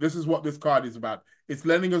 This is what this card is about. It's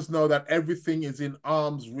letting us know that everything is in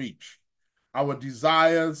arm's reach. Our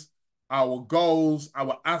desires, our goals,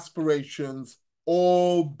 our aspirations,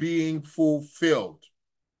 all being fulfilled.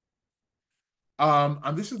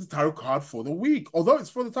 And this is the tarot card for the week. Although it's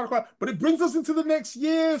for the tarot card, but it brings us into the next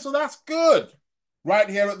year, so that's good. Right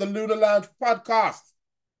here at the Lunar Lounge podcast.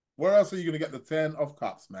 Where else are you going to get the 10 of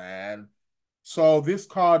Cups, man? So this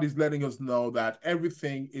card is letting us know that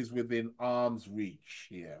everything is within arm's reach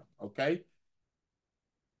here, okay?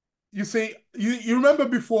 You see, you remember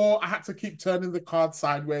before I had to keep turning the card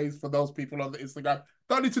sideways for those people on the Instagram?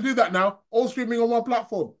 Don't need to do that now. All streaming on one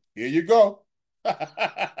platform. Here you go.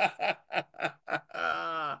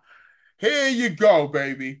 Here you go,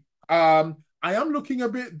 baby. I am looking a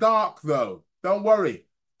bit dark, though. Don't worry.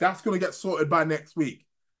 That's going to get sorted by next week.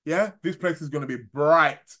 Yeah? This place is going to be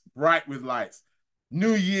bright, bright with lights.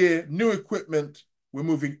 New year, new equipment. We're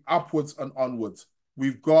moving upwards and onwards.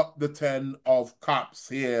 We've got the 10 of Cups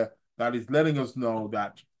here that is letting us know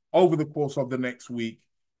that over the course of the next week,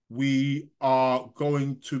 we are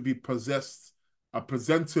going to be presented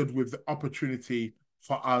with the opportunity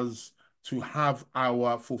for us to have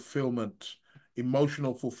our fulfillment,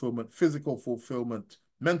 emotional fulfillment, physical fulfillment,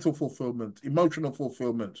 mental fulfillment, emotional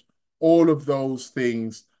fulfillment. All of those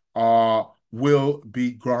things will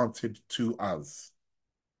be granted to us.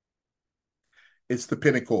 It's the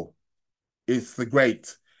pinnacle. It's the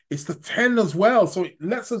great. It's the 10 as well. So it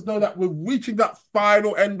lets us know that we're reaching that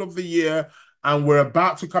final end of the year and we're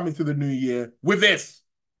about to come into the new year with this.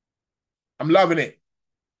 I'm loving it.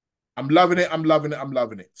 I'm loving it. I'm loving it. I'm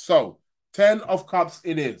loving it. So 10 of Cups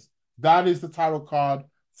it is. That is the tarot card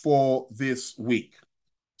for this week.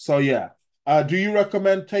 So yeah. Do you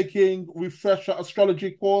recommend taking Refresher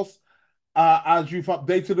Astrology course as you've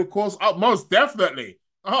updated the course? Oh, most definitely.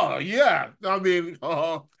 Oh, yeah. I mean,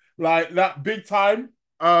 like that big time,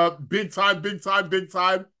 big time, big time, big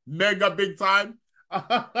time, mega big time.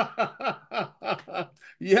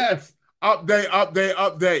 Yes. Update, update,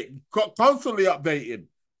 update. Constantly updating.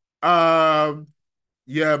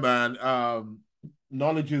 Yeah, man.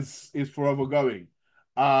 Knowledge is forever going.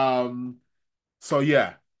 So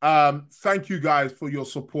yeah. Thank you guys for your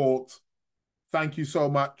support. Thank you so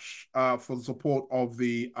much for the support of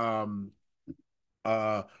the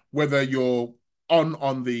whether you're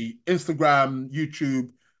on the Instagram, YouTube,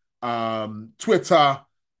 Twitter,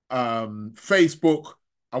 Facebook.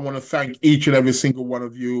 I want to thank each and every single one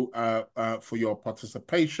of you for your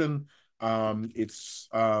participation. It's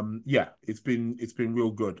been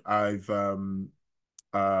real good. I've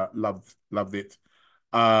loved it.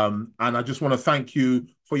 And I just want to thank you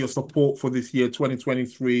for your support for this year,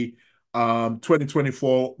 2023.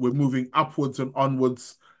 2024, we're moving upwards and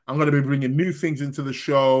onwards. I'm going to be bringing new things into the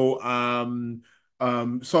show.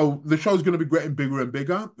 So the show is going to be getting bigger and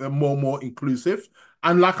bigger and more inclusive.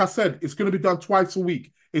 And like I said, it's going to be done twice a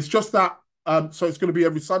week. It's just that, so it's going to be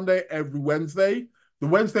every Sunday, every Wednesday. The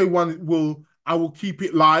Wednesday one I will keep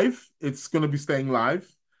it live. It's going to be staying live.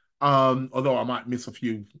 Although I might miss a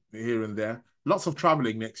few here and there. Lots of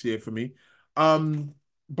traveling next year for me.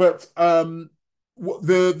 But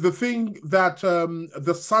the thing that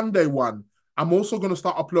the Sunday one, I'm also going to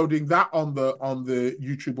start uploading that on the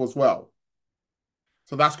YouTube as well.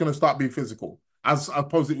 So that's going to start being physical, as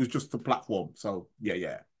opposed it was just the platform. So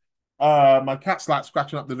yeah. My cat's like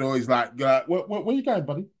scratching up the door. He's like, where are you going,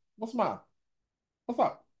 buddy? What's the matter? What's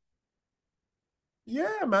up?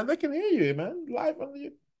 Yeah, man, they can hear you, man. Live on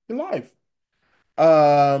you're live.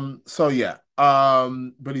 So yeah.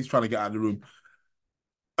 But he's trying to get out of the room.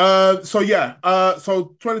 So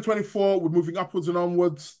 2024, we're moving upwards and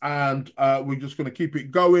onwards, and we're just going to keep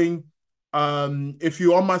it going. If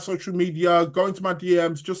you're on my social media, go into my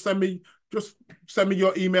DMs, just send me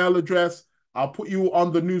your email address. I'll put you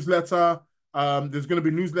on the newsletter. There's going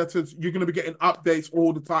to be newsletters. You're going to be getting updates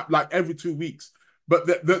all the time, like every 2 weeks. But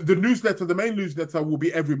the newsletter, the main newsletter, will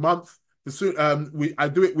be every month. I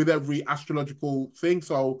do it with every astrological thing.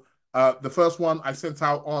 So the first one I sent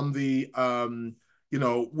out on the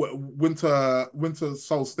winter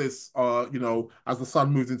solstice, as the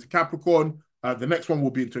sun moves into Capricorn. The next one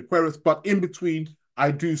will be into Aquarius, but in between,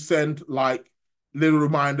 I do send like little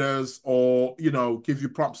reminders or, give you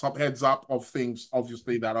prompts up, heads up of things,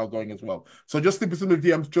 obviously, that are going as well. So just slip us in the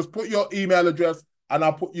DMs, just put your email address and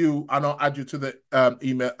I'll add you to the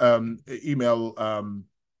email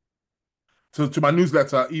to my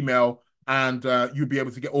newsletter email, and you'll be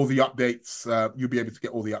able to get all the updates. You'll be able to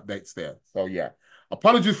get all the updates there. So yeah,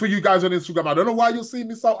 apologies for you guys on Instagram. I don't know why you're seeing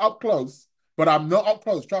me so up close, but I'm not up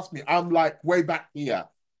close. Trust me, I'm like way back here.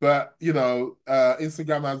 But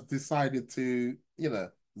Instagram has decided to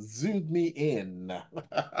zoom me in.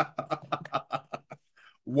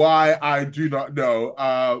 Why, I do not know.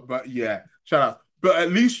 But yeah, shut up. But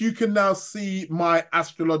at least you can now see my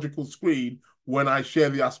astrological screen when I share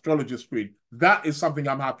the astrologer screen. That is something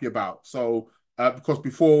I'm happy about. So because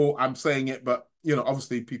before I'm saying it, but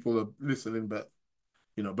obviously people are listening, but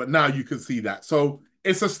now you can see that. So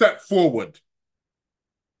it's a step forward.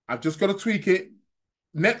 I've just got to tweak it.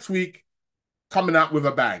 Next week, coming out with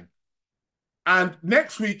a bang. And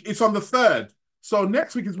next week, it's on the 3rd. So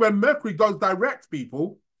next week is when Mercury goes direct,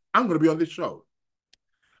 people. I'm going to be on this show.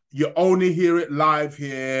 You only hear it live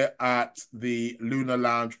here at the Lunar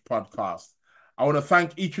Lounge podcast. I want to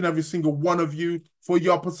thank each and every single one of you for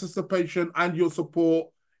your participation and your support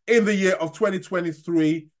in the year of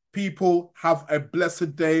 2023. People, have a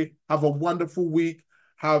blessed day. Have a wonderful week.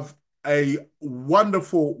 Have a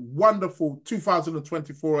wonderful, wonderful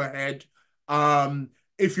 2024 ahead.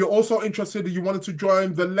 If you're also interested and you wanted to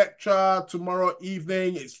join the lecture tomorrow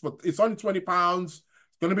evening, it's only £20. It's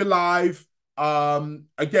going to be live.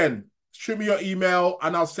 Again, shoot me your email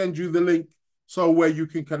and I'll send you the link so where you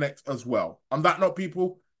can connect as well. On that note,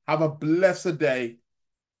 people, have a blessed day,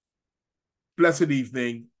 blessed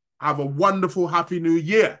evening. Have a wonderful, happy new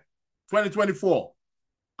year, 2024.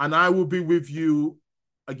 And I will be with you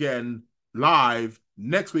again live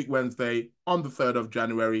next week, Wednesday, on the 3rd of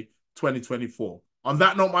January, 2024. On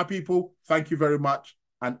that note, my people, thank you very much.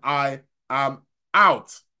 And I am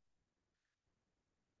out.